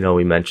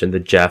 we mentioned the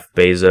Jeff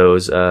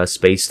Bezos,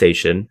 space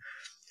station.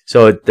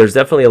 So there's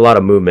definitely a lot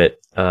of movement,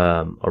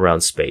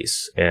 around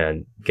space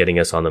and getting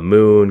us on the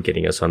moon,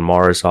 getting us on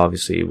Mars,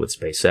 obviously with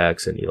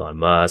SpaceX and Elon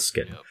Musk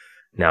and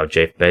now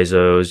Jeff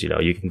Bezos.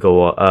 You can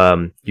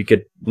go, you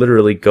could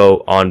literally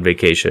go on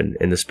vacation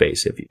in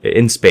space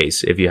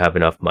if you have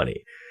enough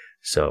money.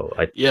 So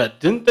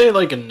didn't they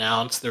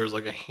announce there was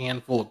a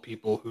handful of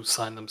people who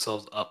signed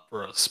themselves up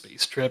for a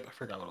space trip? I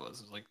forgot what it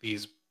was. It was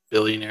these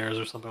billionaires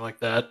or something like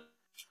that.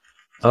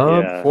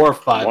 4 or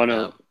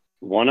 5.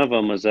 One of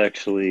them was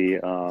actually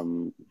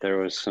there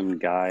was some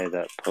guy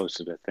that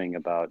posted a thing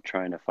about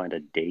trying to find a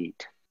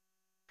date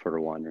for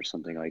one or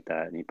something like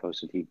that, and he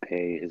posted he'd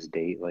pay his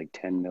date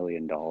 $10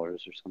 million or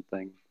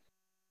something.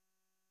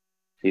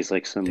 He's I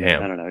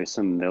don't know, he's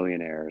some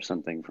millionaire or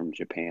something from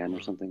Japan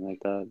or something like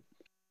that.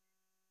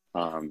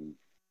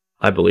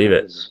 I believe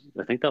it.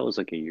 I think that was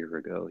a year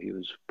ago. He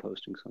was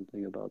posting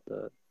something about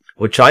that.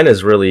 Well,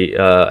 China's really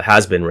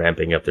has been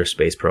ramping up their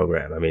space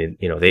program. I mean,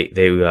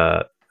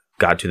 they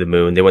got to the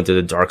moon. They went to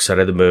the dark side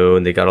of the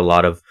moon. They got a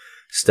lot of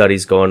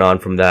studies going on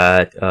from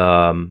that.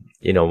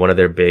 One of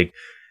their big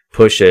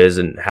pushes,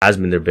 and has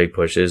been their big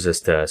pushes, is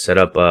to set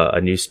up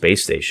a new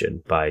space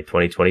station by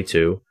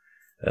 2022,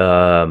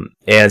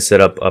 and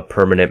set up a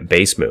permanent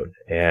base moon.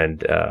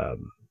 And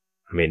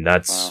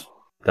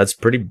that's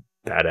pretty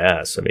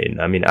badass.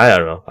 I mean, I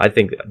don't know. I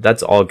think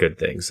that's all good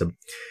things.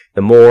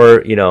 The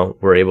more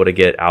we're able to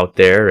get out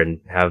there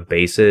and have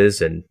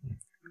bases and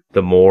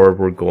the more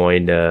we're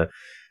going to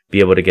be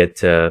able to get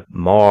to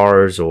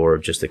Mars or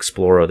just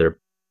explore other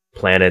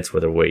planets,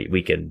 whether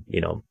we can,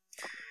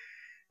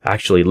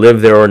 actually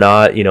live there or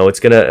not. It's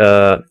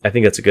gonna. I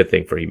think that's a good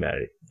thing for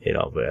humanity.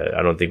 But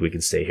I don't think we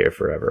can stay here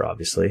forever,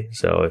 obviously.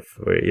 So if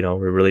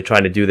we're really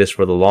trying to do this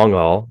for the long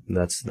haul,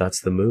 that's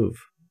the move.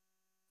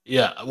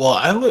 Yeah, well,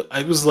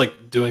 I was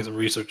like doing some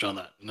research on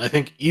that, and I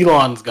think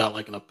Elon's got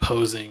like an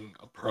opposing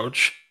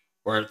approach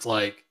where it's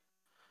like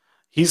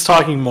he's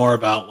talking more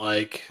about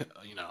like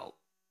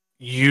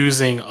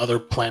using other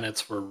planets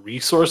for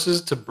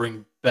resources to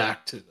bring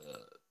back to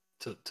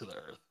the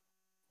Earth.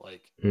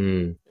 Like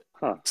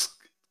it's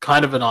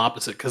kind of an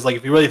opposite because like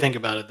if you really think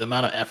about it, the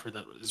amount of effort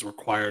that is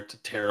required to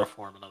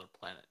terraform another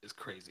planet is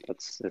crazy.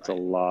 It's a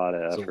lot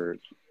of effort.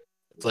 So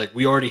it's like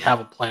we already have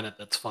a planet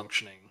that's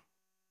functioning,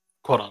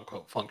 quote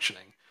unquote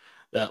functioning,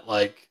 that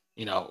like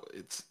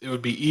it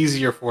would be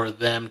easier for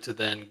them to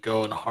then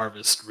go and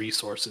harvest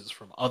resources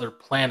from other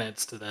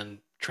planets to then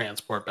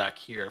transport back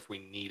here if we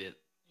need it,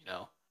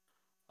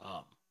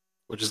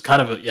 which is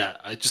kind of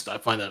I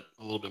find that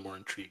a little bit more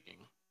intriguing.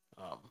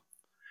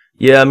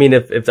 Yeah, I mean,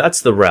 if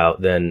that's the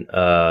route, then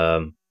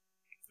I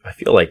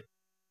feel like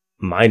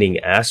mining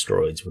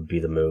asteroids would be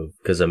the move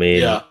because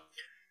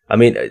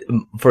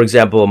for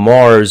example,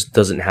 Mars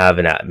doesn't have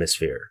an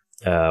atmosphere.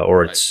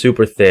 Or it's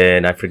super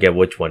thin. I forget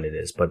which one it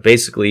is, but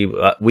basically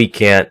we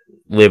can't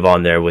live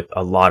on there with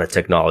a lot of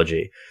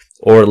technology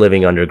or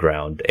living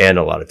underground and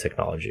a lot of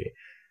technology.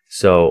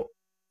 So,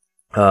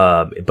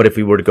 but if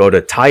we were to go to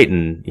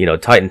Titan,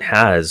 Titan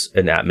has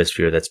an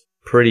atmosphere that's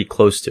pretty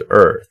close to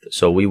Earth.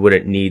 So we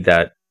wouldn't need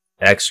that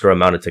extra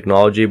amount of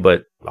technology,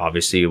 but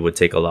obviously it would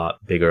take a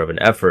lot bigger of an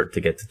effort to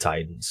get to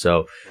Titan.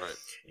 So,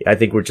 I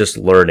think we're just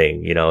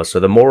learning, so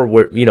the more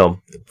we're,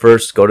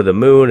 first go to the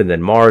moon and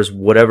then Mars,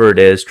 whatever it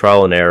is,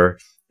 trial and error.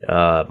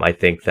 I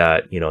think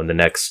that, in the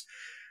next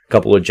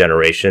couple of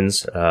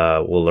generations,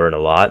 we'll learn a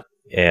lot.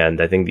 And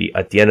I think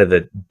at the end of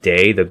the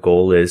day, the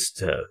goal is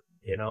to,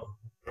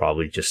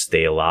 probably just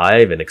stay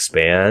alive and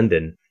expand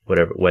and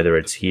whether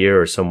it's here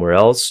or somewhere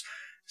else.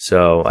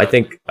 So I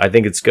think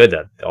it's good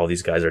that all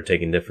these guys are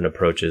taking different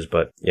approaches.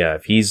 But yeah,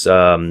 if he's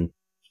trying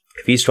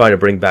to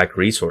bring back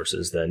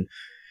resources, then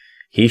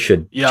he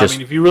should. Yeah, I mean,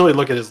 if you really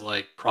look at his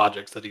like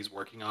projects that he's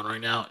working on right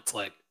now, it's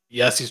like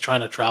yes, he's trying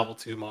to travel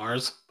to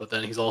Mars, but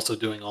then he's also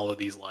doing all of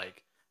these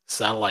like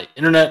satellite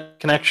internet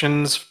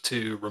connections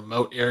to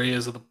remote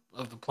areas of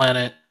the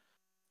planet.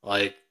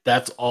 Like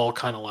that's all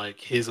kind of like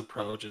his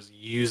approach is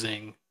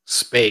using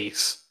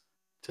space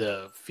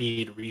to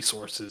feed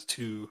resources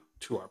to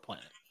our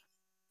planet.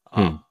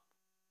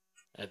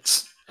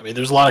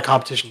 There's a lot of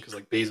competition because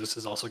like Bezos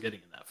is also getting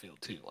in that field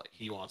too. Like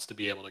he wants to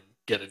be able to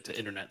get into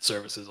internet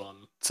services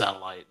on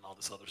satellite and all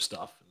this other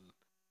stuff.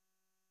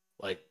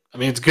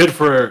 And it's good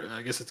for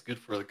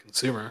the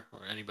consumer or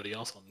anybody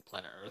else on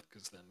planet Earth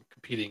because then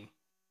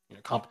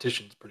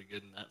competition is pretty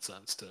good in that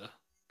sense to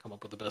come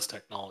up with the best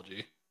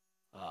technology.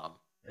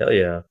 Hell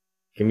yeah!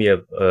 Give me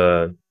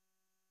a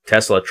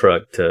Tesla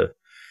truck to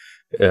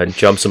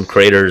jump some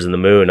craters in the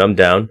moon. I'm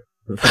down.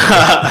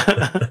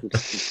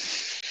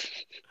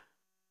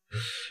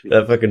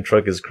 That fucking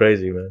truck is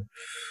crazy, man.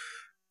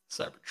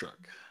 Cybertruck.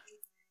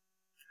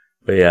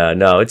 But yeah,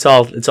 no, it's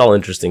all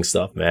interesting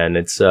stuff, man.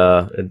 It's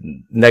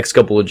next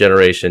couple of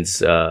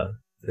generations,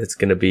 it's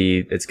gonna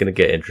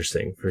get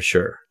interesting for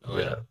sure. Oh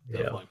yeah,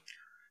 definitely.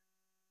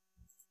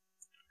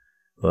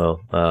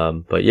 Well,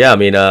 but yeah, I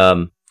mean,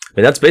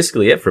 that's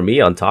basically it for me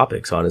on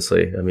topics.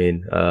 Honestly, I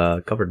mean,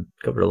 covered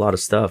a lot of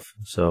stuff.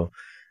 So,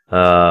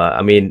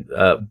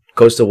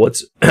 Costa,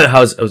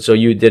 so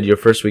you did your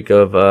first week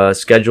of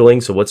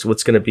scheduling. So what's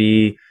going to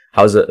be,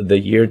 how's the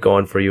year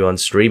going for you on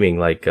streaming?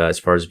 Like, as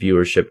far as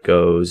viewership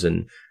goes,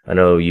 and I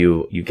know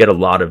you get a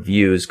lot of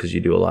views because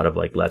you do a lot of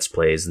like Let's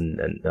Plays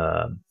and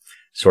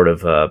sort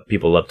of,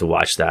 people love to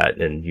watch that,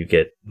 and you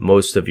get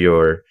most of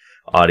your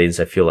audience,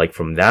 I feel like,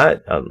 from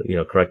that.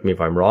 Correct me if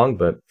I'm wrong,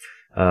 but,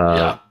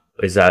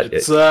 is that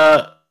it's,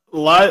 live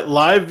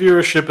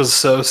viewership is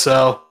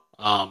so.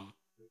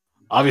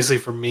 Obviously,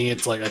 for me,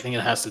 it's like I think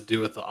it has to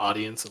do with the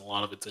audience, and a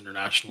lot of it's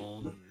international,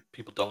 and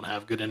people don't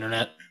have good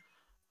internet.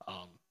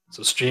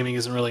 So streaming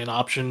isn't really an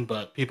option,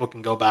 but people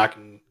can go back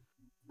and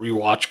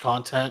rewatch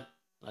content.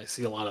 I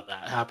see a lot of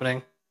that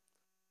happening.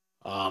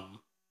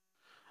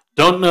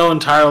 Don't know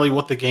entirely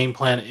what the game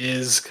plan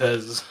is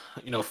because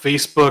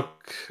Facebook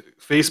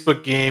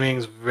gaming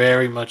is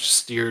very much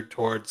steered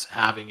towards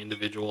having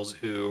individuals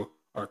who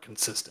are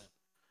consistent.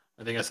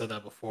 I think I said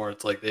that before.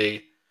 It's like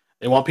they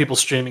want people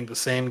streaming the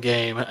same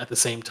game at the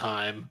same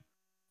time,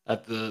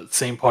 at the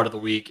same part of the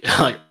week,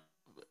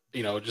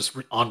 just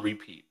on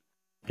repeat.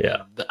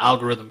 Yeah. And the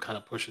algorithm kind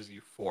of pushes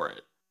you for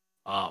it.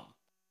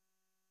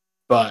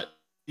 But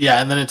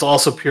yeah, and then it's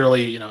also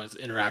purely, it's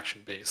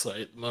interaction based.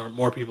 Like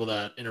more people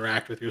that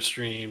interact with your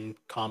stream,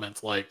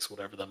 comments, likes,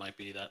 whatever that might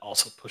be, that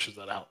also pushes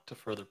that out to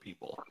further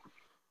people.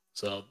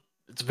 So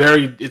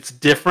it's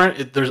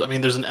different.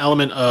 There's an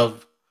element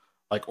of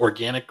like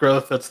organic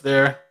growth that's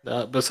there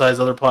besides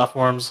other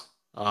platforms.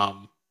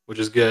 which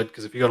is good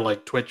because if you go to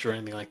like Twitch or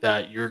anything like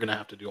that, you're gonna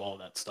have to do all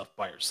that stuff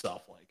by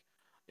yourself, like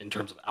in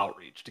terms of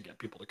outreach to get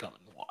people to come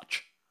and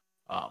watch.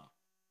 Um,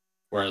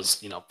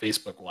 Whereas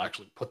Facebook will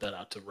actually put that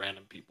out to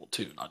random people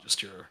too, not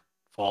just your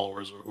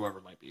followers or whoever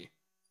it might be.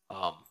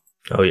 Oh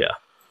yeah.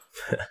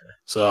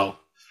 So,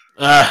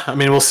 I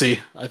mean, we'll see.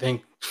 I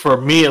think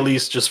for me, at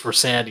least, just for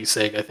sanity's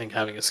sake, I think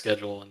having a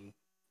schedule and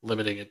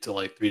limiting it to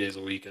like 3 days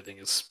a week, I think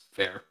is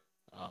fair.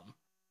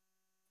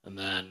 And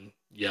then,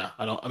 yeah,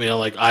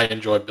 I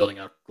enjoy building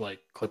out like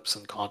clips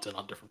and content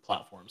on different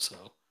platforms. So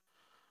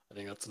I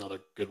think that's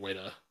another good way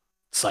to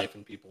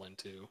siphon people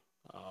into,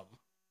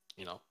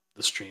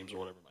 the streams or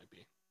whatever it might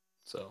be.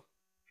 So,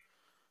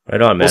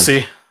 right on, man. We'll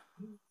see.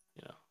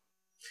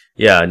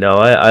 Yeah, no,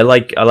 I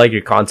like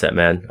your content,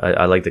 man.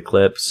 I like the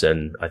clips,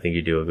 and I think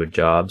you do a good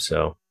job.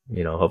 So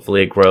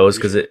hopefully it grows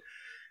because it.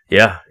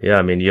 Yeah.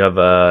 I mean, you have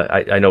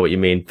I know what you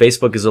mean.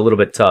 Facebook is a little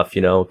bit tough,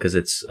 because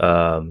it's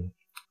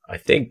I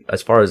think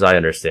as far as I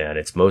understand,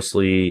 it's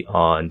mostly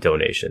on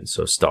donations,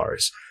 so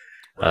stars.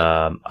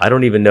 Right. I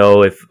don't even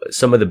know if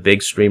some of the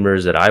big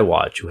streamers that I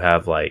watch who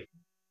have like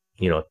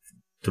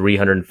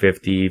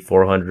 350,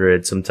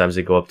 400, sometimes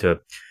they go up to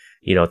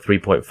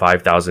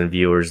 3.5 thousand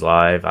viewers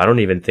live. I don't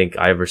even think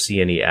I ever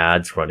see any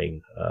ads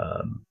running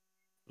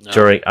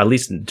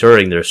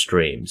during their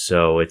stream.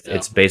 So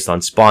it's based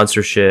on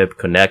sponsorship,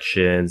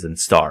 connections, and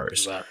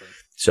stars. Exactly.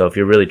 So if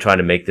you're really trying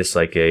to make this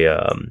like I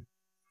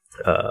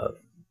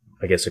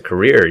guess a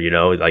career,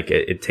 like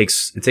it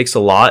takes a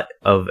lot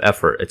of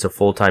effort. It's a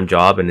full-time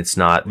job, and it's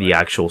not the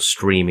actual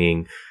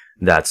streaming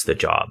that's the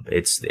job.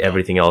 It's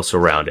everything else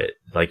around it.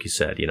 Like you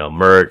said,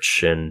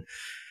 merch and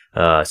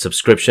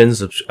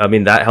subscriptions. I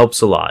mean, that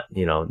helps a lot,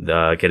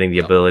 getting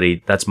the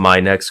ability. That's my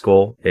next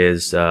goal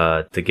is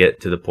to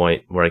get to the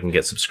point where I can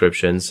get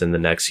subscriptions in the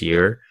next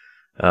year.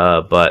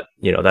 But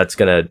that's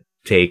going to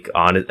take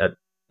on it,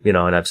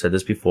 and I've said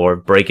this before,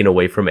 breaking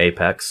away from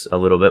Apex a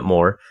little bit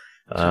more,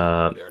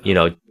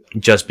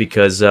 just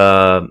because,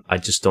 I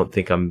just don't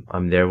think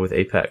I'm there with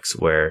Apex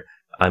where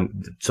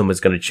someone's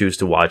going to choose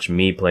to watch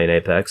me playing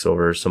Apex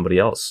over somebody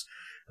else.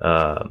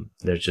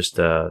 There's just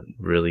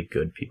really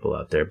good people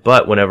out there.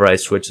 But whenever I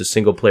switch to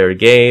single player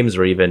games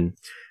or even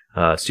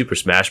Super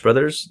Smash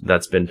Brothers,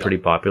 that's been pretty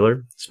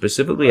popular,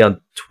 specifically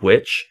on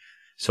Twitch.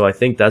 So I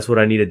think that's what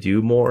I need to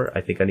do more.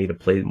 I think I need to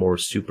play more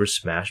Super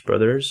Smash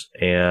Brothers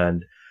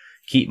and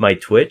keep my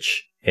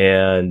Twitch.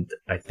 And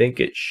I think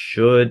it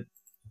should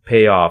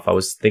pay off. I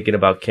was thinking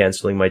about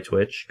canceling my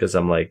Twitch because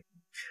I'm like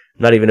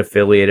not even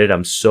affiliated.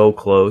 I'm so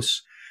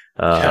close.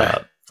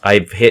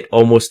 I've hit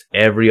almost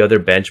every other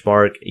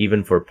benchmark,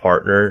 even for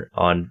partner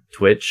on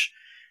Twitch,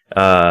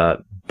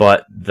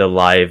 but the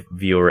live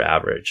viewer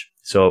average.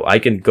 So I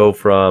can go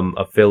from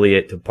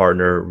affiliate to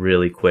partner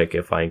really quick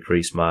if I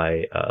increase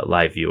my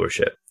live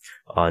viewership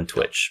on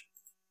Twitch.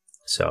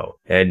 So,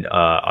 and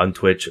on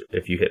Twitch,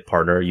 if you hit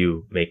partner,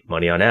 you make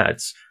money on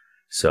ads.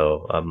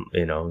 So,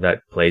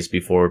 that plays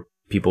before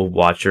people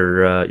watch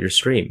your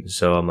stream.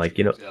 So I'm like,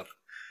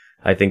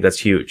 I think that's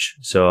huge.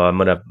 So I'm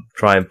going to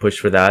try and push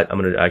for that. I'm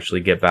going to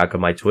actually get back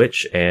on my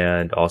Twitch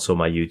and also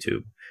my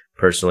YouTube.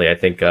 Personally, I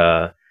think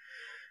a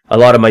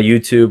lot of my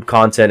YouTube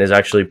content is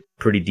actually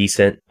pretty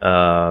decent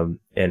and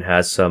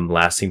has some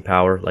lasting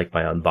power, like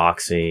my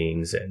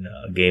unboxings and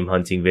game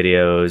hunting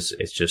videos.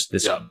 It's just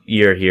this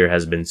year here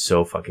has been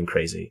so fucking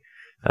crazy.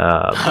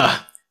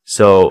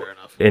 So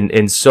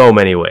in so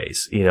many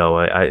ways,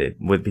 I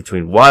with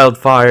between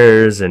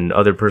wildfires and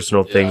other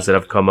personal things that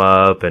have come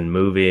up and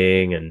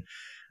moving and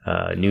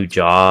new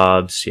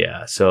jobs.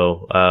 Yeah.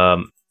 So,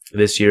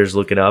 this year's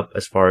looking up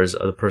as far as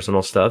other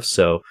personal stuff.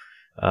 So,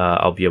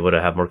 I'll be able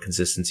to have more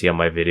consistency on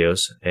my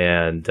videos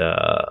and,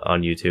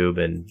 on YouTube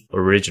and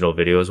original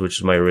videos, which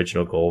is my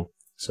original goal.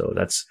 So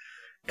that's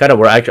kind of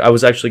where I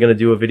was actually going to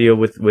do a video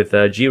with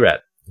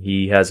G-Rat.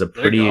 He has a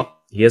pretty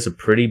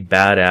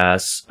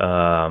badass,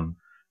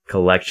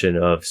 collection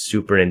of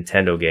Super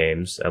Nintendo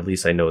games. At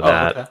least I know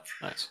that. Okay.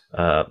 Nice.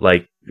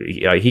 Like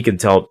he can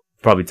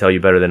probably tell you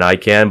better than I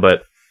can,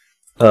 but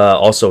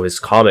also his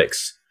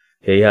comics.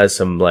 He has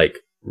some like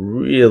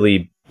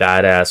really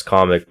badass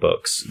comic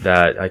books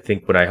that I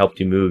think when I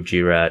helped you move,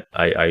 G-Rat,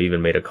 I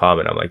even made a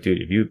comment. I'm like,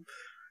 dude, if you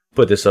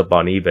put this up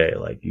on eBay,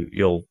 like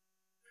you'll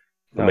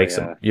make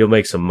some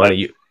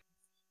money.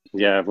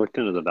 I've looked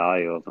into the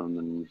value of them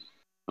and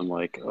I'm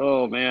like,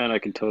 oh man, I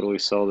could totally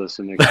sell this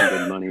and make some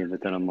good money.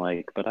 But then I'm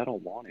like, but I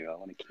don't want to. I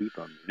want to keep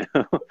them.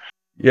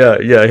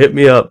 Yeah, hit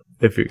me up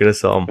if you're gonna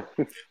sell them.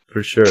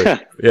 For sure.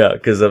 Yeah,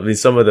 because I mean,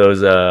 some of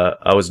those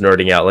I was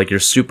nerding out. Like your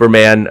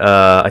Superman,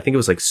 I think it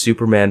was like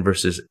Superman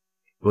versus,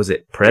 was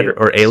it Predator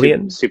or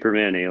Alien?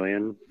 Superman,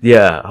 Alien.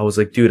 Yeah, I was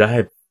like, dude,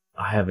 I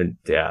haven't.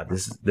 Yeah,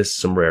 this is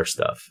some rare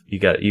stuff. You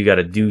got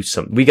to do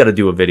some. We got to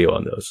do a video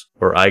on those,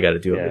 or I got to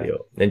do a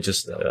video, and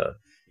just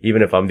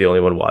even if I'm the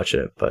only one watching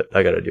it, but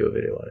I got to do a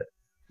video on it.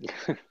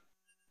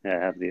 I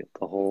have the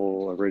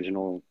whole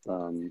original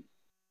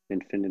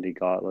Infinity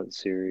Gauntlet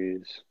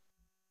series.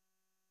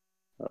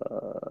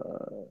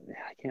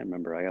 I can't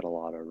remember. I got a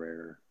lot of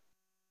rare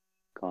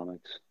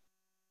comics.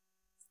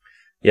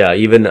 Yeah,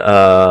 even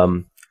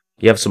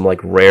you have some like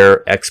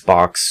rare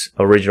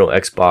original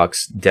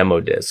Xbox demo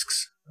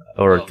discs,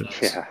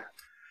 Nice.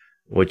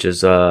 which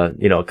is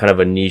kind of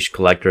a niche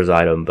collector's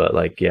item, but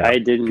like I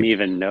didn't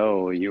even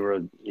know you were.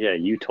 Yeah,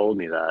 you told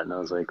me that, and I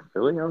was like,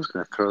 really? I was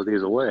gonna throw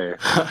these away.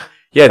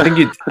 Yeah,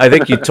 I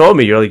think you told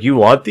me, you're like, you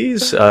want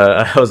these?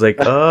 I was like,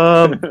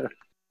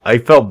 I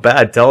felt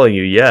bad telling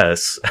you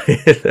yes.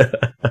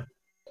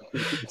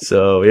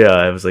 So yeah,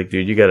 I was like,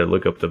 dude, you got to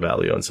look up the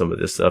value on some of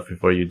this stuff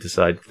before you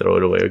decide to throw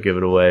it away or give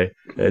it away.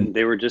 And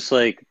they were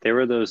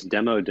those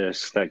demo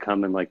discs that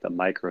come in like the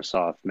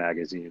Microsoft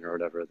magazine or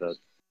whatever that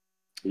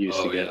you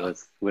used to get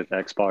with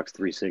Xbox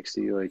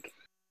 360, like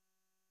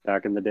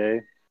back in the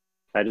day.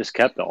 I just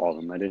kept all of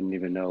them. I didn't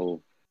even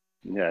know.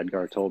 Yeah,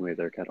 Edgar told me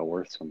they're kind of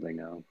worth something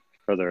now,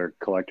 or they're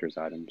collector's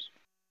items.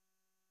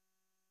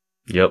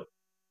 yep.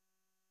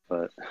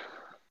 But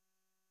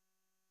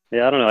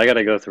yeah, I don't know. I got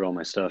to go through all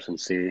my stuff and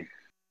see.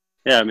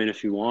 Yeah, I mean,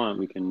 if you want,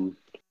 we can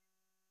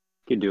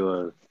do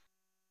a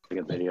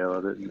video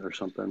of it or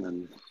something,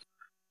 and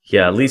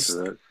Yeah, go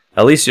through it.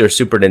 at least your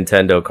Super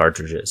Nintendo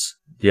cartridges.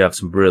 You have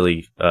some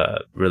really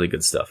really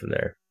good stuff in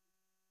there.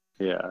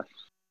 Yeah,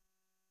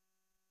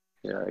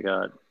 I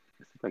think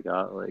I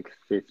got like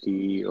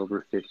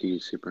over 50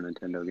 Super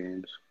Nintendo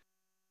games.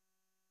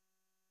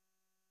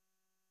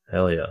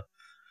 Hell yeah.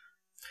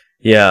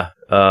 Yeah.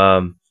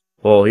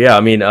 Well, yeah.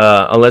 I mean,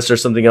 unless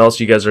there's something else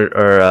you guys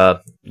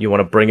are you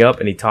want to bring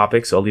up, any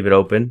topics, I'll leave it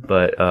open.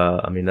 But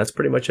I mean, that's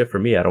pretty much it for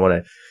me. I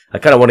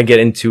kind of want to get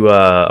into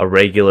a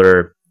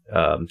regular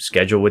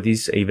schedule with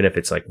these, even if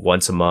it's like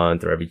once a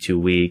month or every 2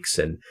 weeks,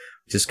 and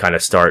just kind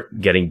of start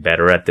getting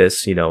better at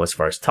this. As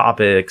far as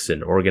topics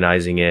and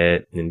organizing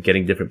it and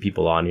getting different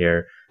people on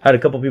here. I had a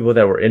couple people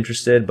that were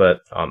interested, but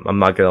I'm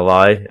not gonna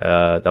lie,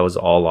 that was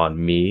all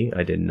on me.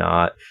 I did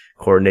not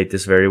coordinate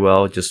this very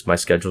well. Just my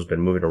schedule's been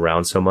moving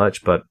around so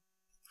much, but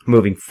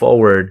moving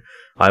forward,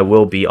 I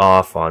will be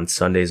off on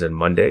Sundays and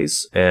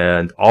Mondays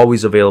and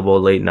always available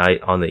late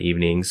night on the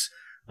evenings.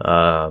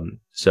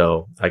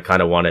 So I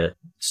kind of want to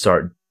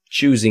start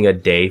choosing a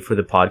day for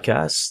the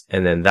podcast,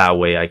 and then that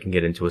way I can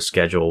get into a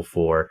schedule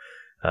for,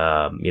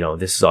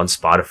 this is on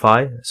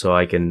Spotify, so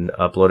I can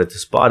upload it to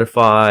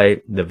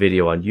Spotify, the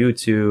video on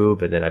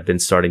YouTube, and then I've been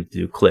starting to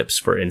do clips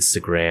for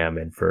Instagram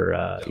and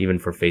for even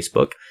for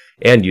Facebook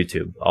and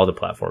YouTube, all the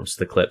platforms.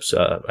 The clips,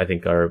 I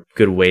think, are a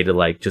good way to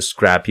like just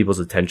grab people's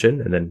attention,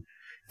 and then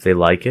if they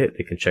like it,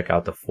 they can check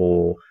out the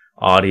full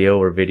audio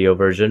or video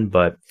version.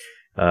 But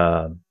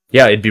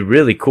yeah, it'd be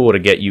really cool to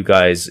get you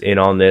guys in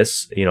on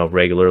this,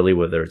 regularly,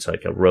 whether it's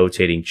like a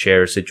rotating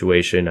chair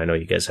situation. I know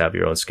you guys have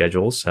your own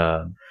schedules,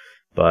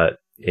 but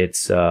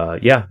it's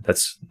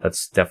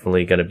that's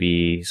definitely going to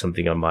be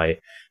something on my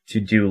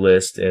to-do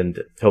list,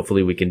 and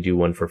hopefully we can do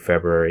one for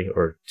February,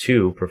 or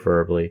two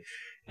preferably,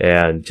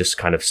 and just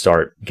kind of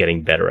start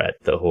getting better at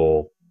the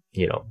whole,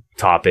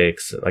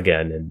 topics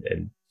again,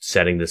 and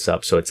setting this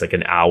up so it's like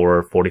an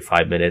hour,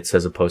 45 minutes,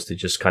 as opposed to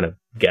just kind of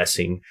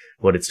guessing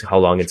how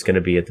long it's going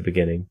to be at the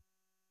beginning.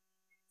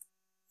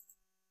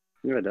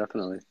 Yeah,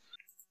 definitely.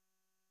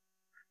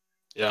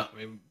 Yeah, I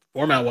mean,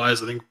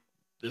 format-wise, I think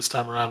this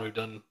time around we've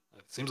done.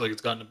 It seems like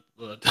it's gotten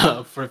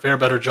a fair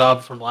better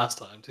job from last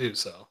time too.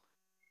 So,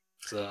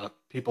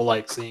 people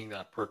like seeing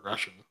that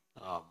progression.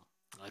 I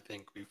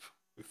think we've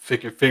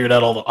figured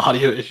out all the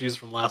audio issues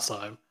from last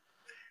time.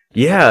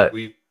 Yeah,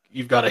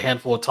 you've got a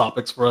handful of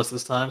topics for us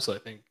this time, so I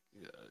think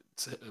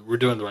we're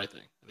doing the right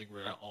thing. I think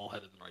we're all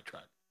headed in the right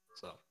track.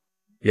 So.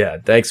 Yeah,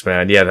 thanks,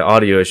 man. Yeah, the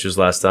audio issues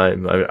last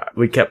time, I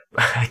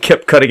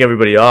kept cutting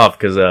everybody off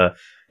because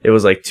it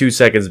was like 2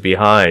 seconds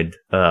behind.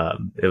 I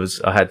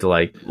had to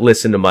like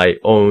listen to my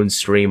own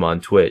stream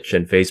on Twitch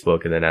and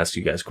Facebook and then ask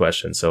you guys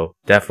questions. So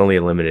definitely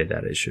eliminated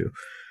that issue.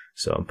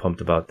 So I'm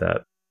pumped about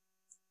that.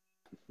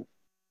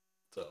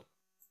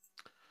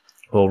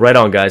 Well, right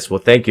on, guys. Well,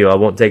 thank you. I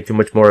won't take too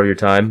much more of your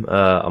time.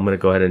 I'm going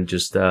to go ahead and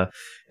just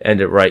end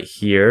it right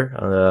here.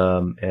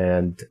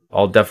 And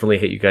I'll definitely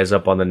hit you guys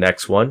up on the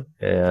next one.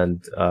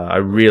 And I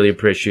really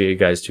appreciate you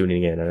guys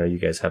tuning in. I know you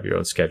guys have your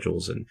own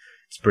schedules, and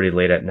it's pretty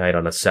late at night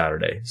on a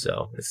Saturday.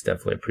 So it's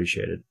definitely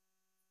appreciated.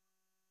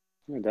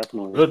 Yeah,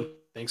 definitely. Good.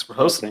 Thanks for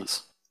hosting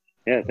us.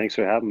 Yeah, thanks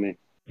for having me.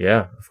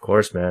 Yeah, of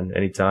course, man.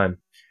 Anytime.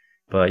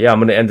 But yeah, I'm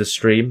going to end the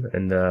stream,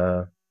 and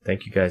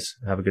thank you guys.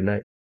 Have a good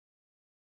night.